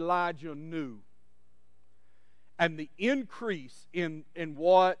what Elijah knew. And the increase in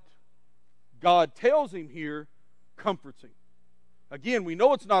what God tells him here comforts him. Again, we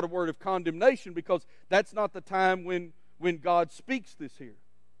know it's not a word of condemnation because that's not the time when God speaks this here.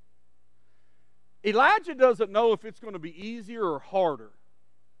 Elijah doesn't know if it's going to be easier or harder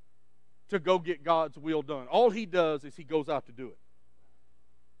to go get God's will done. All he does is he goes out to do it.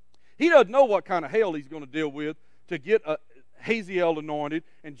 He doesn't know what kind of hell he's going to deal with to get Hazael anointed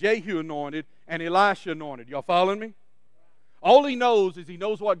and Jehu anointed and Elisha anointed. Y'all following me? All he knows is he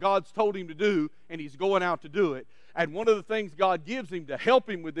knows what God's told him to do, and he's going out to do it. And one of the things God gives him to help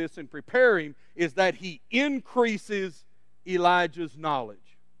him with this and prepare him is that He increases Elijah's knowledge.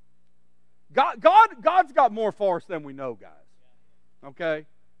 God's got more for us than we know, guys. Okay?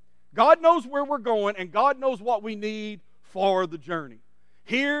 God knows where we're going, and God knows what we need for the journey.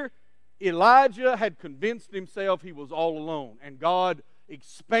 Here, Elijah had convinced himself he was all alone, and God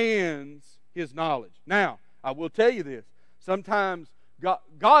expands his knowledge. Now, I will tell you this. Sometimes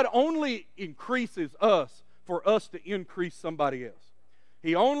God only increases us for us to increase somebody else.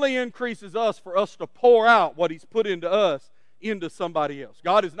 He only increases us for us to pour out what He's put into us into somebody else.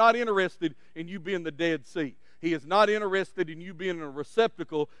 God is not interested in you being the Dead Sea. He is not interested in you being a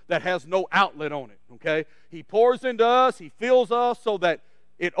receptacle that has no outlet on it. Okay? He pours into us, He fills us so that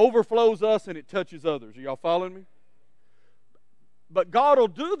it overflows us and it touches others. Are y'all following me? But God will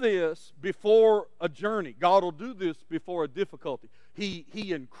do this before a journey. God will do this before a difficulty.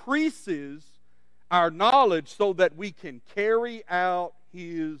 He increases our knowledge so that we can carry out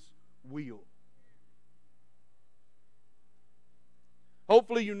His will.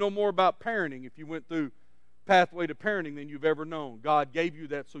 Hopefully you know more about parenting if you went through Pathway to Parenting than you've ever known. God gave you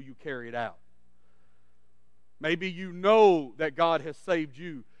that so you carry it out. Maybe you know that God has saved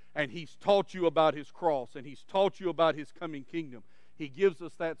you and He's taught you about His cross and He's taught you about His coming kingdom. He gives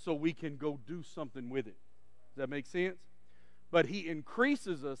us that so we can go do something with it. Does that make sense? But He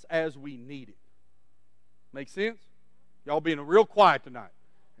increases us as we need it. Make sense? Y'all being real quiet tonight.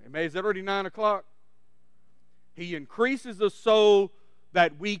 Amen. Is it already 9 o'clock? He increases us so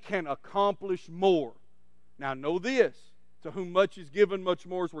that we can accomplish more. Now know this, to whom much is given, much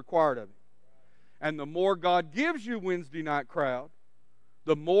more is required of him. And the more God gives you, Wednesday night crowd,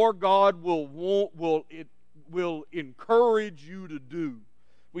 the more God will encourage you to do.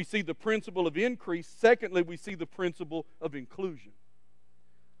 We see the principle of increase. Secondly, we see the principle of inclusion.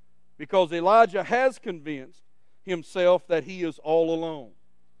 Because Elijah has convinced himself that he is all alone.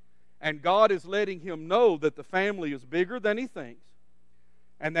 And God is letting him know that the family is bigger than he thinks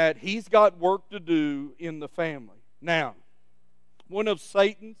and that he's got work to do in the family. Now, one of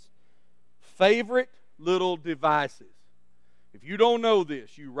Satan's favorite little devices, if you don't know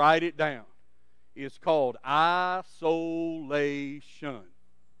this, you write it down. It's called isolation.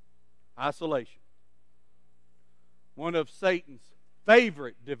 Isolation. One of Satan's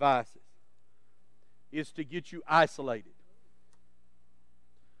favorite devices is to get you isolated.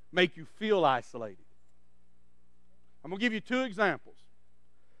 Make you feel isolated. I'm going to give you 2 examples.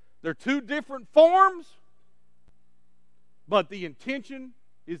 They're 2 different forms, but the intention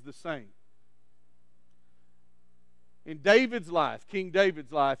is the same. In David's life, King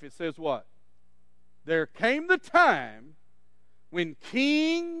David's life, it says what? There came the time when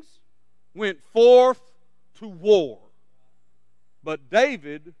kings went forth to war, but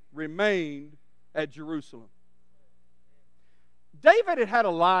David remained at Jerusalem. David had had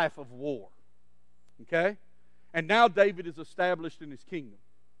a life of war, okay? And now David is established in his kingdom.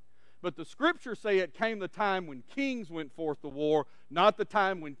 But the scriptures say it came the time when kings went forth to war, not the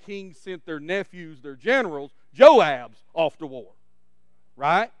time when kings sent their nephews, their generals, Joabs, off to war.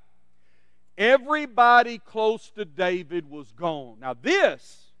 Right? Everybody close to David was gone. Now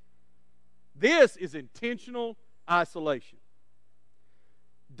this is intentional isolation.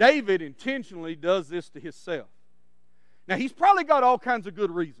 David intentionally does this to himself. Now he's probably got all kinds of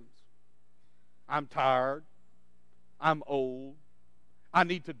good reasons. I'm tired. I'm old. I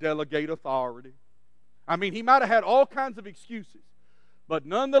need to delegate authority. I mean, he might have had all kinds of excuses. But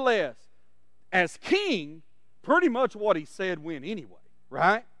nonetheless, as king, pretty much what he said went anyway,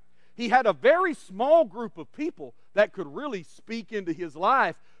 right? He had a very small group of people that could really speak into his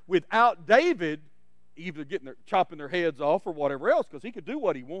life without David either chopping their heads off or whatever else, because he could do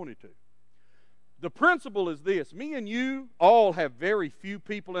what he wanted to. The principle is this. Me and you all have very few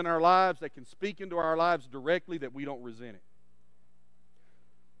people in our lives that can speak into our lives directly that we don't resent it.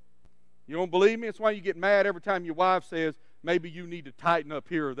 You don't believe me? That's why you get mad every time your wife says, maybe you need to tighten up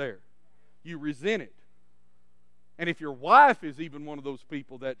here or there. You resent it. And if your wife is even one of those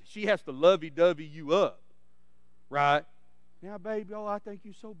people that she has to lovey-dovey you up, right? Now, baby, I think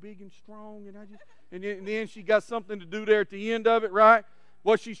you're so big and strong, and then she got something to do there at the end of it, right?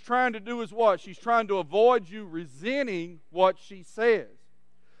 What she's trying to do is what? She's trying to avoid you resenting what she says.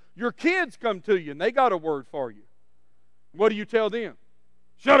 Your kids come to you, and they got a word for you. What do you tell them?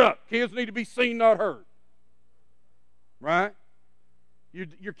 Shut up. Kids need to be seen, not heard. Right?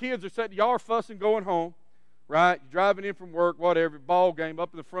 Your kids are sitting, y'all are fussing going home. Right? You're driving in from work, whatever, ball game, up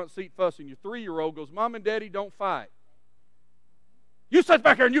in the front seat fussing. Your 3-year-old goes, Mom and Daddy, don't fight. You sit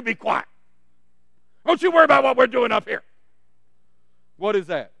back here and you be quiet. Don't you worry about what we're doing up here. What is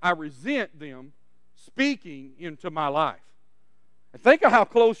that? I resent them speaking into my life. And think of how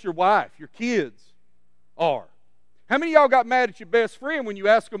close your wife, your kids are. How many of y'all got mad at your best friend when you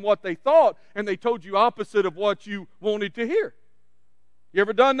asked them what they thought and they told you opposite of what you wanted to hear? You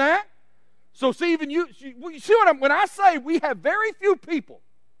ever done that? So see, even you see when I say we have very few people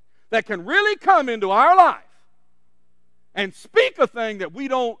that can really come into our life and speak a thing that we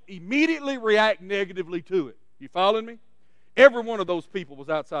don't immediately react negatively to it. You following me? Every one of those people was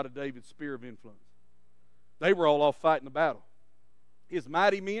outside of David's sphere of influence. They were all off fighting the battle. His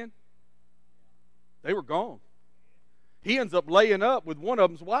mighty men, they were gone. He ends up laying up with one of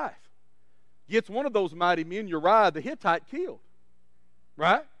them's wife. Gets one of those mighty men, Uriah the Hittite, killed.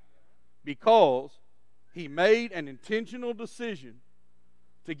 Right? Because he made an intentional decision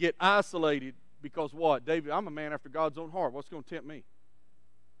to get isolated because what? David, I'm a man after God's own heart. What's going to tempt me?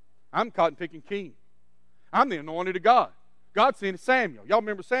 I'm cotton-picking king. I'm the anointed of God. God sent Samuel. Y'all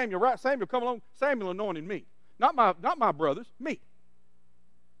remember Samuel, right? Samuel come along. Samuel anointed me. Not my brothers, me.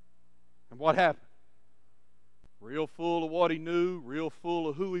 And what happened? Real full of what he knew, real full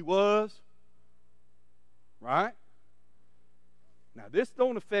of who he was. Right? Now, this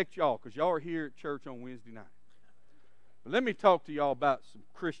don't affect y'all because y'all are here at church on Wednesday night. But let me talk to y'all about some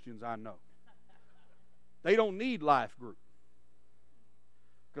Christians I know. They don't need life group.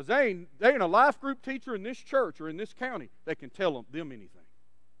 Because they ain't a life group teacher in this church or in this county that can tell them anything.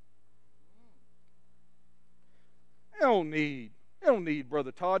 They don't need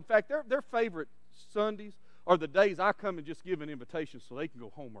Brother Todd. In fact, their favorite Sundays are the days I come and just give an invitation so they can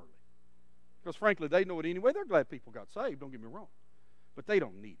go home early. Because frankly, they know it anyway. They're glad people got saved, don't get me wrong. But they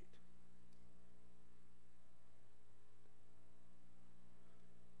don't need it.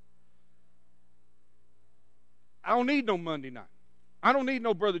 I don't need no Monday night. I don't need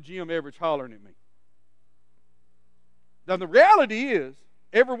no Brother Jim Everidge hollering at me. Now, the reality is,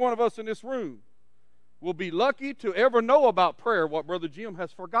 every one of us in this room will be lucky to ever know about prayer what Brother Jim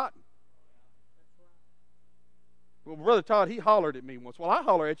has forgotten. Well, Brother Todd, he hollered at me once. Well, I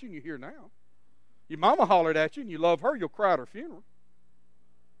holler at you and you're here now. Your mama hollered at you and you love her, you'll cry at her funeral.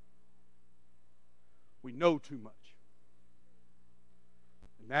 We know too much.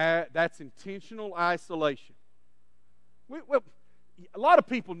 And that's intentional isolation. A lot of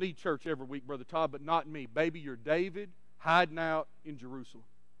people need church every week, Brother Todd, but not me. Baby, you're David hiding out in Jerusalem.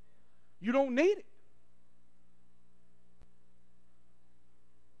 You don't need it.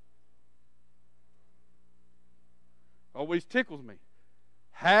 Always tickles me.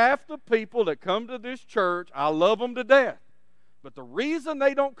 Half the people that come to this church, I love them to death. But the reason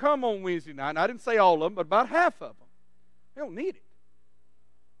they don't come on Wednesday night, and I didn't say all of them, but about half of them, they don't need it.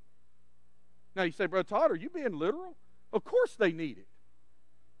 Now you say, Brother Todd, are you being literal? Of course they need it.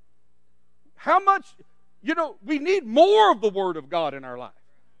 How much, we need more of the Word of God in our life.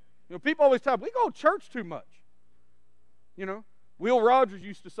 People always tell me, we go to church too much. Will Rogers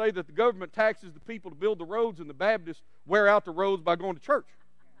used to say that the government taxes the people to build the roads and the Baptists wear out the roads by going to church.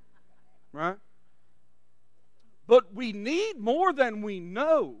 Right? But we need more than we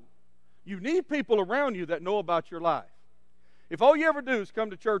know. You need people around you that know about your life. If all you ever do is come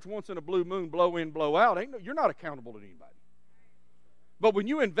to church once in a blue moon, blow in, blow out, you're not accountable to anybody. But when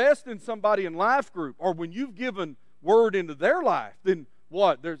you invest in somebody in life group, or when you've given word into their life, then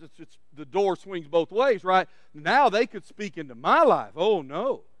what? The door swings both ways, right? Now they could speak into my life. Oh,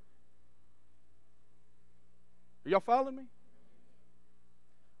 no. Are y'all following me?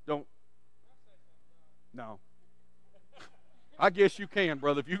 Don't. No. I guess you can,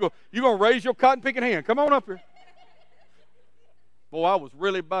 brother. If you're going to raise your cotton-picking hand. Come on up here. Boy, I was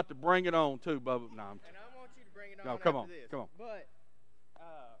really about to bring it on, too, Bubba. No, and I want you to bring it on come after on, this. Come on. But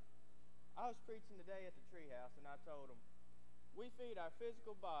I was preaching today at the treehouse, and I told them, we feed our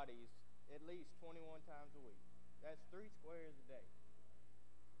physical bodies at least 21 times a week. That's 3 squares a day.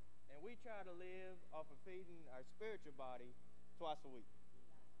 And we try to live off of feeding our spiritual body twice a week.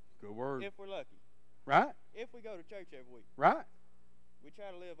 Good word. If we're lucky. Right. If we go to church every week. Right. We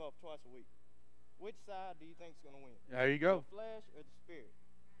try to live off twice a week. Which side do you think is going to win? There you go. The flesh or the spirit?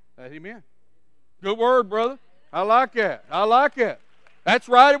 Amen. Good word, brother. I like that. I like that. That's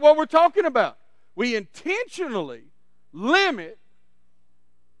right what we're talking about. We intentionally limit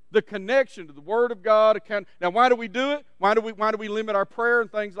the connection to the Word of God. Now, why do we do it? Why do we limit our prayer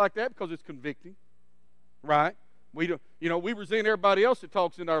and things like that? Because it's convicting, right? We resent everybody else that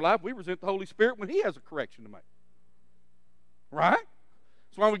talks in our life. We resent the Holy Spirit when He has a correction to make, right?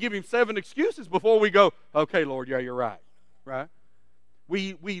 That's why we give Him 7 excuses before we go, okay, Lord, yeah, you're right, right?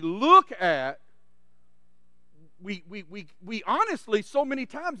 We look at. We honestly so many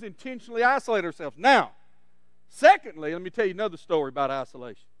times intentionally isolate ourselves. Now, secondly, let me tell you another story about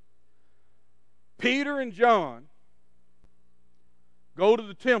isolation. Peter and John go to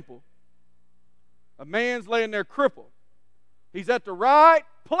the temple. A man's laying there crippled. He's at the right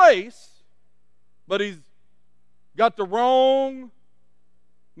place, but he's got the wrong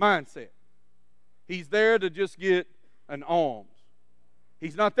mindset. He's there to just get an alms.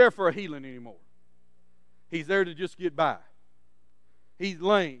 He's not there for a healing anymore. He's there to just get by. He's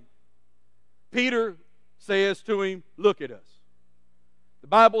lame. Peter says to him, look at us. The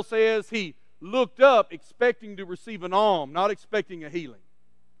Bible says he looked up expecting to receive an alms, not expecting a healing.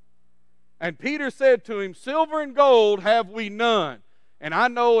 And Peter said to him, silver and gold have we none. And I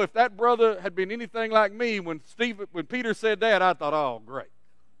know if that brother had been anything like me, when Peter said that, I thought, oh, great.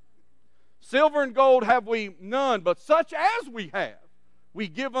 Silver and gold have we none, but such as we have, We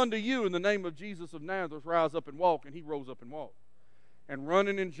give unto you in the name of Jesus of Nazareth, rise up and walk. And he rose up and walked. And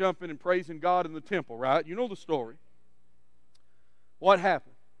running and jumping and praising God in the temple, right? You know the story. What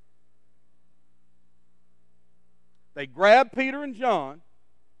happened? They grabbed Peter and John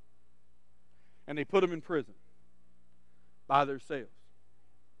and they put them in prison by themselves.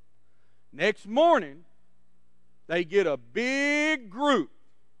 Next morning, they get a big group,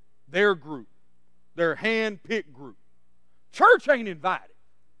 their hand-picked group. Church ain't invited.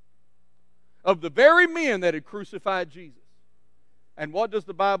 Of the very men that had crucified Jesus. And what does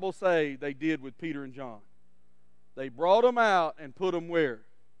the Bible say they did with Peter and John? They brought them out and put them where?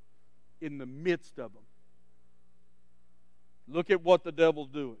 In the midst of them. Look at what the devil's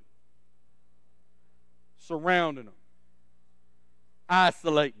doing. Surrounding them.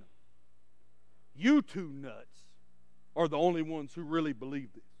 Isolating them. You two nuts are the only ones who really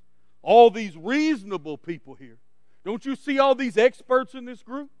believe this. All these reasonable people here. Don't you see all these experts in this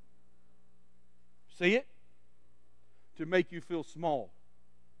group? See it? To make you feel small.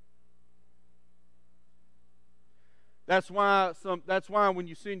 That's why when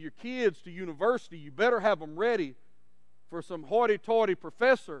you send your kids to university, you better have them ready for some hoity-toity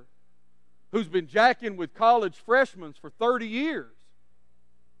professor who's been jacking with college freshmen for 30 years.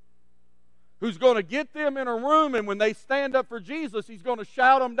 Who's going to get them in a room, and when they stand up for Jesus, he's going to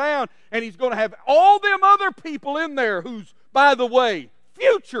shout them down, and he's going to have all them other people in there whose, by the way,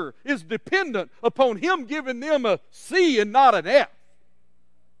 future is dependent upon him giving them a C and not an F.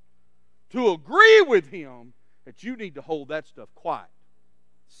 To agree with him that you need to hold that stuff quiet.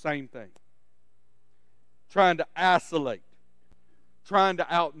 Same thing. Trying to isolate. Trying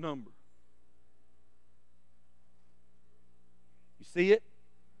to outnumber. You see it?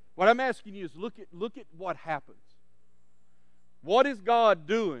 What I'm asking you is look at what happens. What is God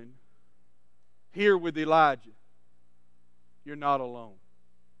doing here with Elijah? You're not alone.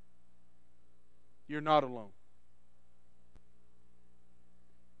 You're not alone.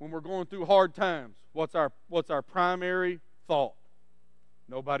 When we're going through hard times, what's our primary thought?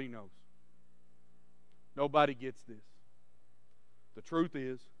 Nobody knows. Nobody gets this. The truth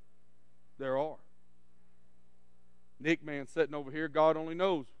is, there are. Nick, man, sitting over here, God only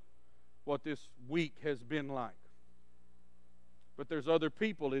knows what this week has been like. But there's other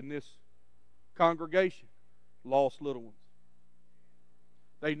people in this congregation, lost little ones.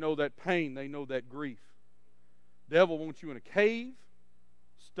 They know that pain. They know that grief. Devil wants you in a cave,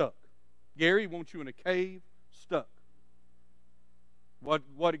 stuck. Gary wants you in a cave, stuck. What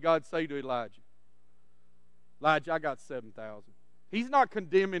did God say to Elijah? Elijah, I got 7,000. He's not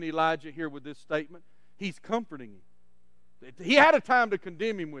condemning Elijah here with this statement. He's comforting him. He had a time to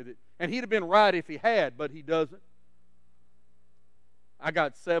condemn him with it, and he'd have been right if he had, but he doesn't. I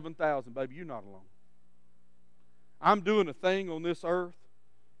got 7,000, baby. You're not alone. I'm doing a thing on this earth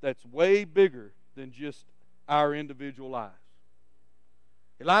that's way bigger than just our individual lives.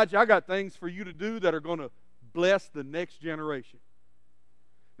 Elijah, I got things for you to do that are going to bless the next generation.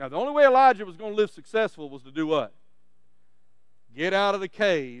 Now, the only way Elijah was going to live successful was to do what? Get out of the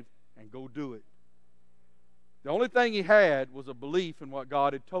cave and go do it. The only thing he had was a belief in what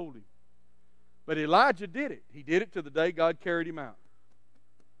God had told him. But Elijah did it. He did it to the day God carried him out.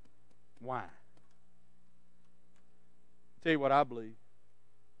 Why? I'll tell you what I believe.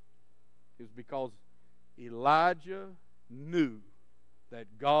 It's because Elijah knew that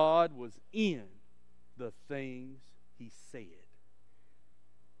God was in the things he said.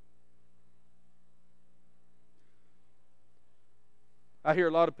 I hear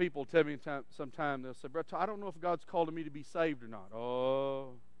a lot of people tell me sometime, they'll say, Brother, I don't know if God's calling me to be saved or not.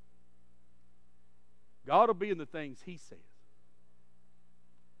 Oh, God will be in the things he says.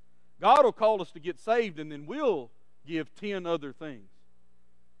 God will call us to get saved, and then we'll give 10 other things.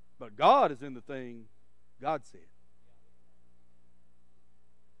 But God is in the thing God said.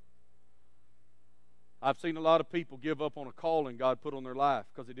 I've seen a lot of people give up on a calling God put on their life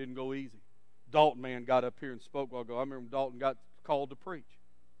because it didn't go easy. Dalton, man, got up here and spoke a while ago. I remember Dalton got called to preach.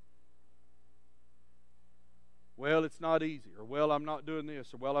 Well, it's not easy, or well, I'm not doing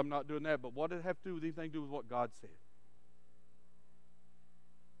this, or well, I'm not doing that. But what did it have to do with anything to do with what God said?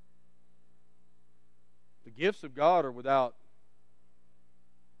 The gifts of God are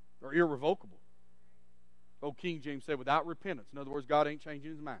irrevocable. Old King James said, without repentance. In other words, God ain't changing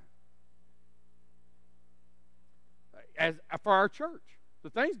his mind. As for our church,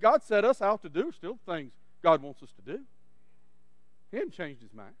 the things God set us out to do are still things God wants us to do. He hasn't changed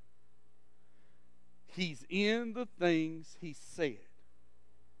his mind. He's in the things he said.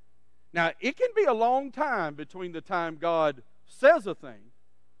 Now, it can be a long time between the time God says a thing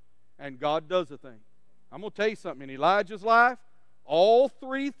and God does a thing. I'm going to tell you something. In Elijah's life, All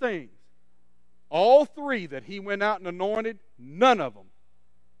three things, all three that he went out and anointed, none of them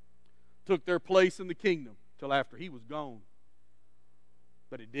took their place in the kingdom till after he was gone.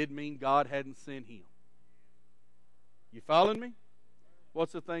 But it didn't mean God hadn't sent him. You following me?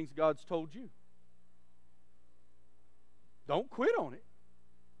 What's the things God's told you? Don't quit on it.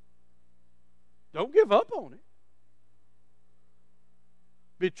 Don't give up on it.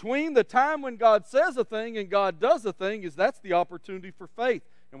 Between the time when God says a thing and God does a thing, that's the opportunity for faith.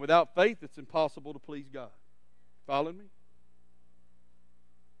 And without faith, it's impossible to please God. Following me?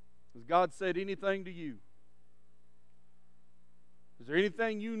 Has God said anything to you? Is there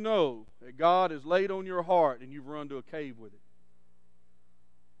anything you know that God has laid on your heart and you've run to a cave with it?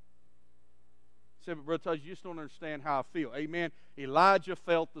 Said, but Brother Todd, you just don't understand how I feel. Amen. Elijah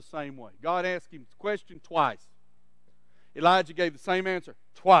felt the same way. God asked him the question twice. Elijah gave the same answer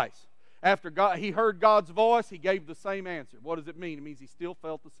twice. After he heard God's voice, he gave the same answer. What does it mean? It means he still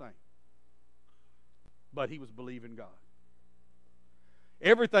felt the same. But he was believing God.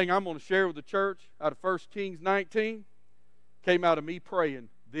 Everything I'm going to share with the church out of 1 Kings 19 came out of me praying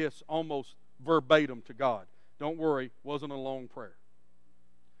this almost verbatim to God. Don't worry, it wasn't a long prayer.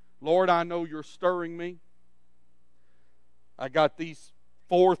 Lord, I know you're stirring me. I got these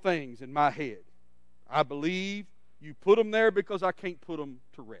 4 things in my head. I believe you put them there because I can't put them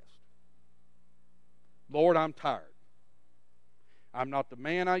to rest. Lord, I'm tired. I'm not the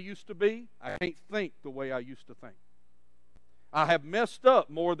man I used to be. I can't think the way I used to think. I have messed up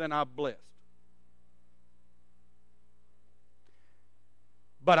more than I've blessed.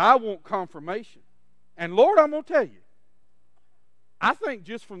 But I want confirmation. And Lord, I'm going to tell you, I think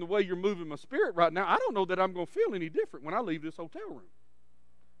just from the way you're moving my spirit right now, I don't know that I'm going to feel any different when I leave this hotel room.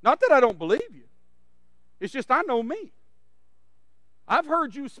 Not that I don't believe you. It's just I know me. I've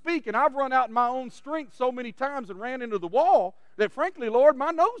heard you speak, and I've run out in my own strength so many times and ran into the wall that, frankly, Lord,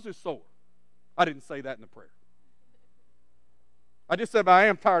 my nose is sore. I didn't say that in the prayer. I just said, I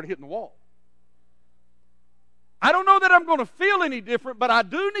am tired of hitting the wall. I don't know that I'm going to feel any different, but I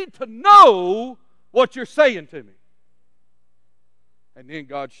do need to know what you're saying to me. And then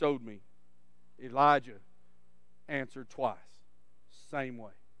God showed me Elijah answered twice, same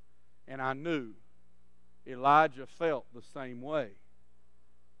way. And I knew Elijah felt the same way.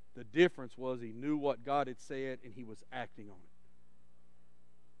 The difference was he knew what God had said and he was acting on it.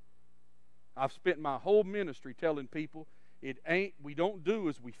 I've spent my whole ministry telling people we don't do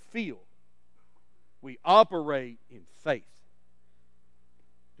as we feel. We operate in faith.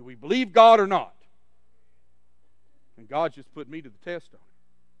 Do we believe God or not? And God just put me to the test on it.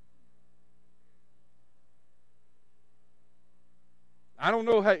 I don't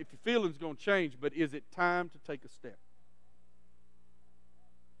know if your feeling's going to change, but is it time to take a step?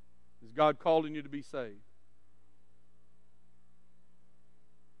 Is God calling you to be saved?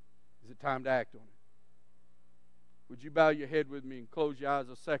 Is it time to act on it? Would you bow your head with me and close your eyes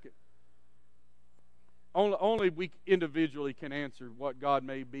a second? Only we individually can answer what God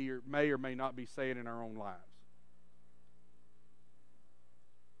may or may not be saying in our own lives.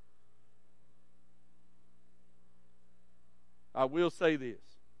 I will say this.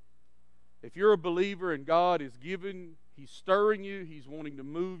 If you're a believer and God is He's stirring you, He's wanting to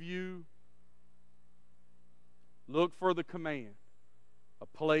move you, look for the command, a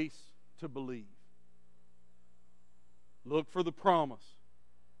place to believe. Look for the promise,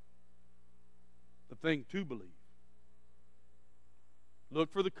 the thing to believe.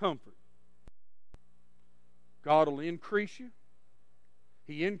 Look for the comfort. God will increase you.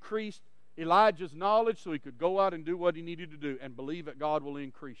 He increased Elijah's knowledge so he could go out and do what he needed to do and believe that God will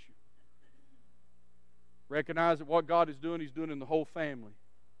increase you. Recognize that what God is doing, He's doing in the whole family.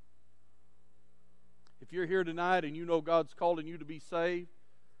 If you're here tonight and you know God's calling you to be saved,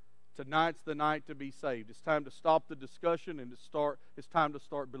 tonight's the night to be saved. It's time to stop the discussion and it's time to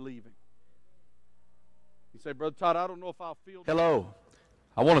start believing. You say, Brother Todd, I don't know if I'll feel... Hello.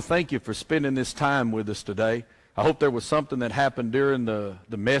 I want to thank you for spending this time with us today. I hope there was something that happened during the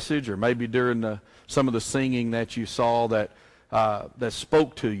message or maybe during some of the singing that you saw that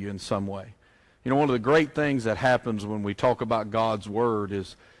spoke to you in some way. You know, one of the great things that happens when we talk about God's Word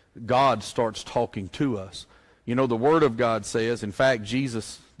is God starts talking to us. You know, the Word of God says, in fact,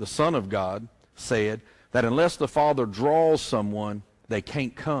 Jesus, the Son of God, said that unless the Father draws someone, they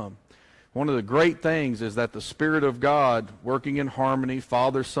can't come. One of the great things is that the Spirit of God, working in harmony,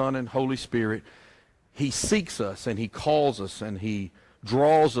 Father, Son, and Holy Spirit, He seeks us and He calls us and He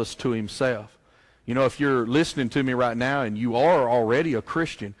draws us to Himself. You know, if you're listening to me right now and you are already a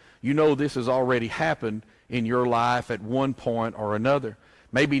Christian, you know this has already happened in your life at one point or another.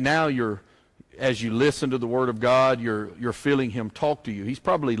 Maybe now you're as you listen to the Word of God, you're feeling Him talk to you. He's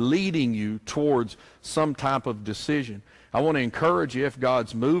probably leading you towards some type of decision. I want to encourage you, if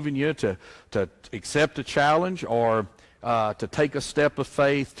God's moving you to accept a challenge or to take a step of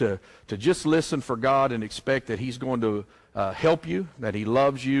faith, to just listen for God and expect that He's going to help you, that He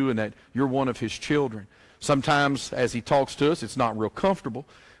loves you, and that you're one of His children. Sometimes as He talks to us, it's not real comfortable.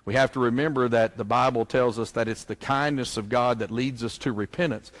 We have to remember that the Bible tells us that it's the kindness of God that leads us to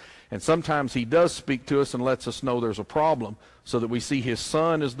repentance. And sometimes He does speak to us and lets us know there's a problem so that we see His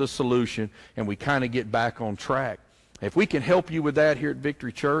Son as the solution and we kind of get back on track. If we can help you with that here at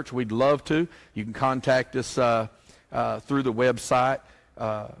Victory Church, we'd love to. You can contact us through the website,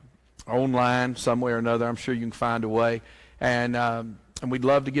 online, some way or another. I'm sure you can find a way. And we'd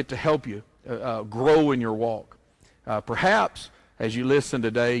love to get to help you grow in your walk. Perhaps as you listen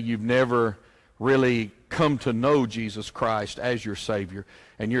today, you've never really come to know Jesus Christ as your Savior,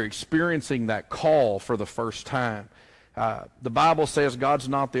 and you're experiencing that call for the first time. The Bible says God's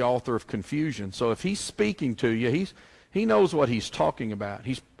not the author of confusion. So if He's speaking to you, He knows what He's talking about.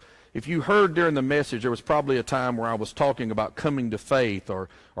 If you heard during the message, there was probably a time where I was talking about coming to faith or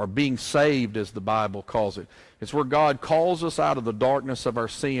being saved, as the Bible calls it. It's where God calls us out of the darkness of our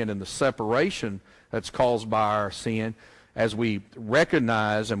sin and the separation that's caused by our sin, as we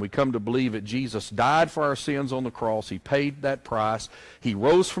recognize and we come to believe that Jesus died for our sins on the cross. He paid that price. He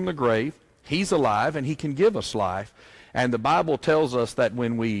rose from the grave. He's alive, and He can give us life. And the Bible tells us that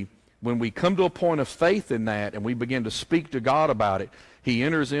when we come to a point of faith in that and we begin to speak to God about it, He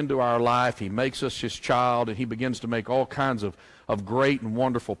enters into our life, He makes us His child, and He begins to make all kinds of great and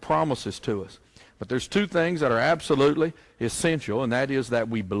wonderful promises to us. But there's two things that are absolutely essential, and that is that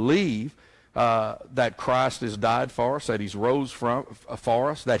we believe that Christ has died for us, that He's rose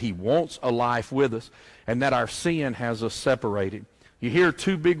for us, that He wants a life with us, and that our sin has us separated. You hear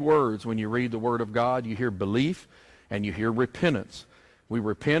two big words when you read the Word of God. You hear belief and you hear repentance. We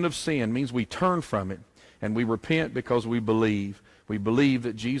repent of sin, means we turn from it, and we repent because we believe. We believe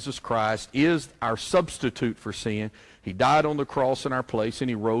that Jesus Christ is our substitute for sin. He died on the cross in our place, and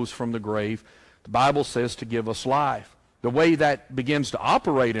He rose from the grave. The Bible says to give us life. The way that begins to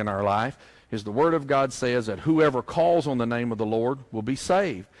operate in our life is the Word of God says that whoever calls on the name of the Lord will be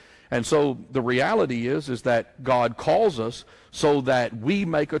saved. And so the reality is that God calls us so that we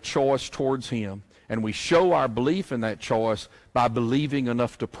make a choice towards Him, and we show our belief in that choice by believing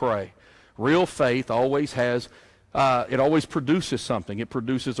enough to pray. Real faith always has, it always produces something. It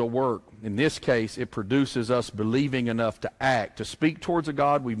produces a work. In this case, it produces us believing enough to act, to speak towards a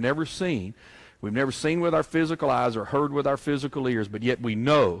God we've never seen. We've never seen with our physical eyes or heard with our physical ears, but yet we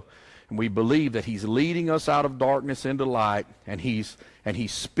know and we believe that He's leading us out of darkness into light, and He's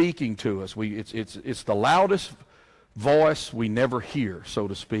speaking to us. It's the loudest voice we never hear, so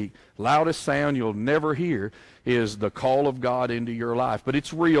to speak. Loudest sound you'll never hear is the call of God into your life. But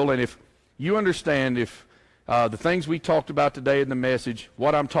it's real, and if you understand, if the things we talked about today in the message,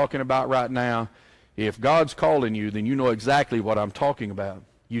 what I'm talking about right now, if God's calling you, then you know exactly what I'm talking about.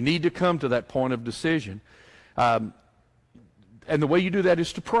 You need to come to that point of decision. And the way you do that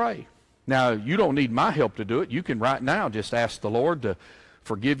is to pray. Now, you don't need my help to do it. You can right now just ask the Lord to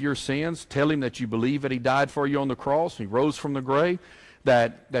forgive your sins. Tell Him that you believe that He died for you on the cross. He rose from the grave.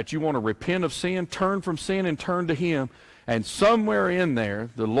 That you want to repent of sin, turn from sin, and turn to Him. And somewhere in there,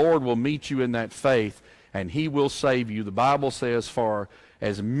 the Lord will meet you in that faith, and He will save you. The Bible says, for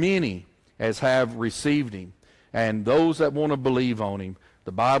as many as have received Him, and those that want to believe on Him,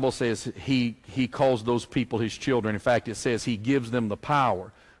 the Bible says He calls those people His children. In fact, it says He gives them the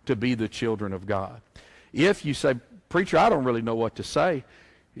power to be the children of God. If you say, preacher, I don't really know what to say,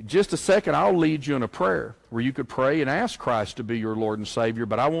 in just a second, I'll lead you in a prayer where you could pray and ask Christ to be your Lord and Savior.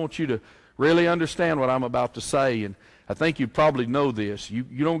 But I want you to really understand what I'm about to say. And I think you probably know this. You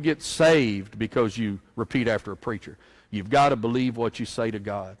don't get saved because you repeat after a preacher. You've got to believe what you say to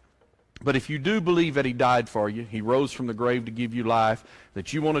God. But if you do believe that He died for you, He rose from the grave to give you life,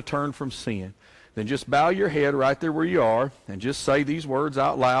 that you want to turn from sin, then just bow your head right there where you are and just say these words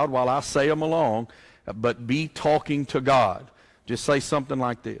out loud while I say them along, but be talking to God. Just say something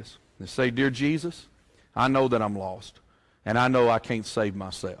like this. And say, Dear Jesus, I know that I'm lost, and I know I can't save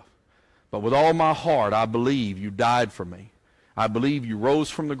myself. But with all my heart, I believe You died for me. I believe You rose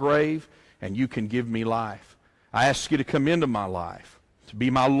from the grave, and You can give me life. I ask You to come into my life, to be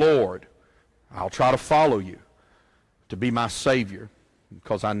my Lord. I'll try to follow You, to be my Savior,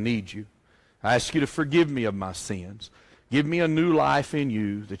 because I need You. I ask You to forgive me of my sins. Give me a new life in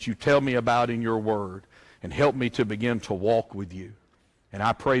You that You tell me about in Your Word, and help me to begin to walk with You. And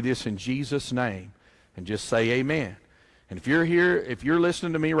I pray this in Jesus' name, and just say amen. And if you're here, if you're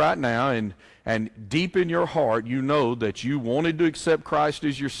listening to me right now, and deep in your heart you know that you wanted to accept Christ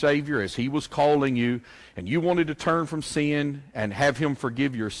as your Savior, as He was calling you, and you wanted to turn from sin and have Him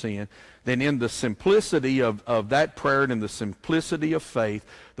forgive your sin, then in the simplicity of that prayer and in the simplicity of faith,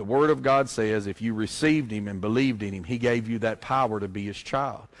 the Word of God says if you received Him and believed in Him, He gave you that power to be His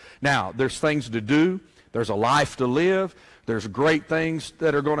child. Now, there's things to do. There's a life to live. There's great things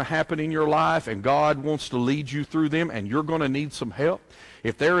that are going to happen in your life, and God wants to lead you through them, and you're going to need some help.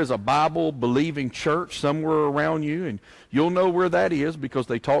 If there is a Bible-believing church somewhere around you, and you'll know where that is because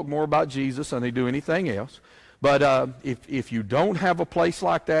they talk more about Jesus than they do anything else. But if you don't have a place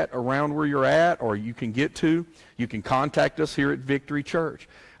like that around where you're at or you can get to, you can contact us here at Victory Church.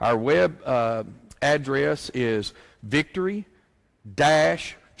 Our web address is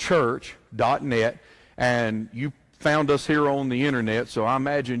victory-church.net, and you found us here on the internet, so I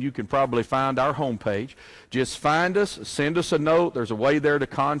imagine you can probably find our homepage. Just find us, send us a note. There's a way there to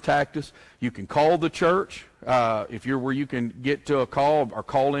contact us. You can call the church if you're where you can get to a call or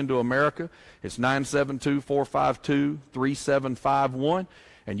call into America. It's 972-452-3751,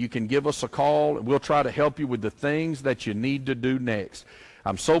 and you can give us a call, and we'll try to help you with the things that you need to do next.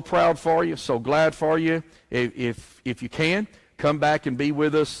 I'm so proud for you, so glad for you. If you can, come back and be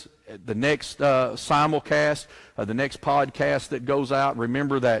with us the next simulcast, the next podcast that goes out.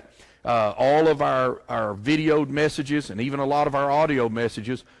 Remember that all of our videoed messages and even a lot of our audio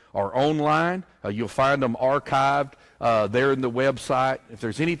messages are online. You'll find them archived there in the website. If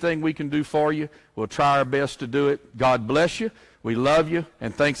there's anything we can do for you, we'll try our best to do it. God bless you. We love you,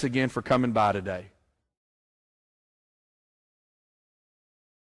 and thanks again for coming by today.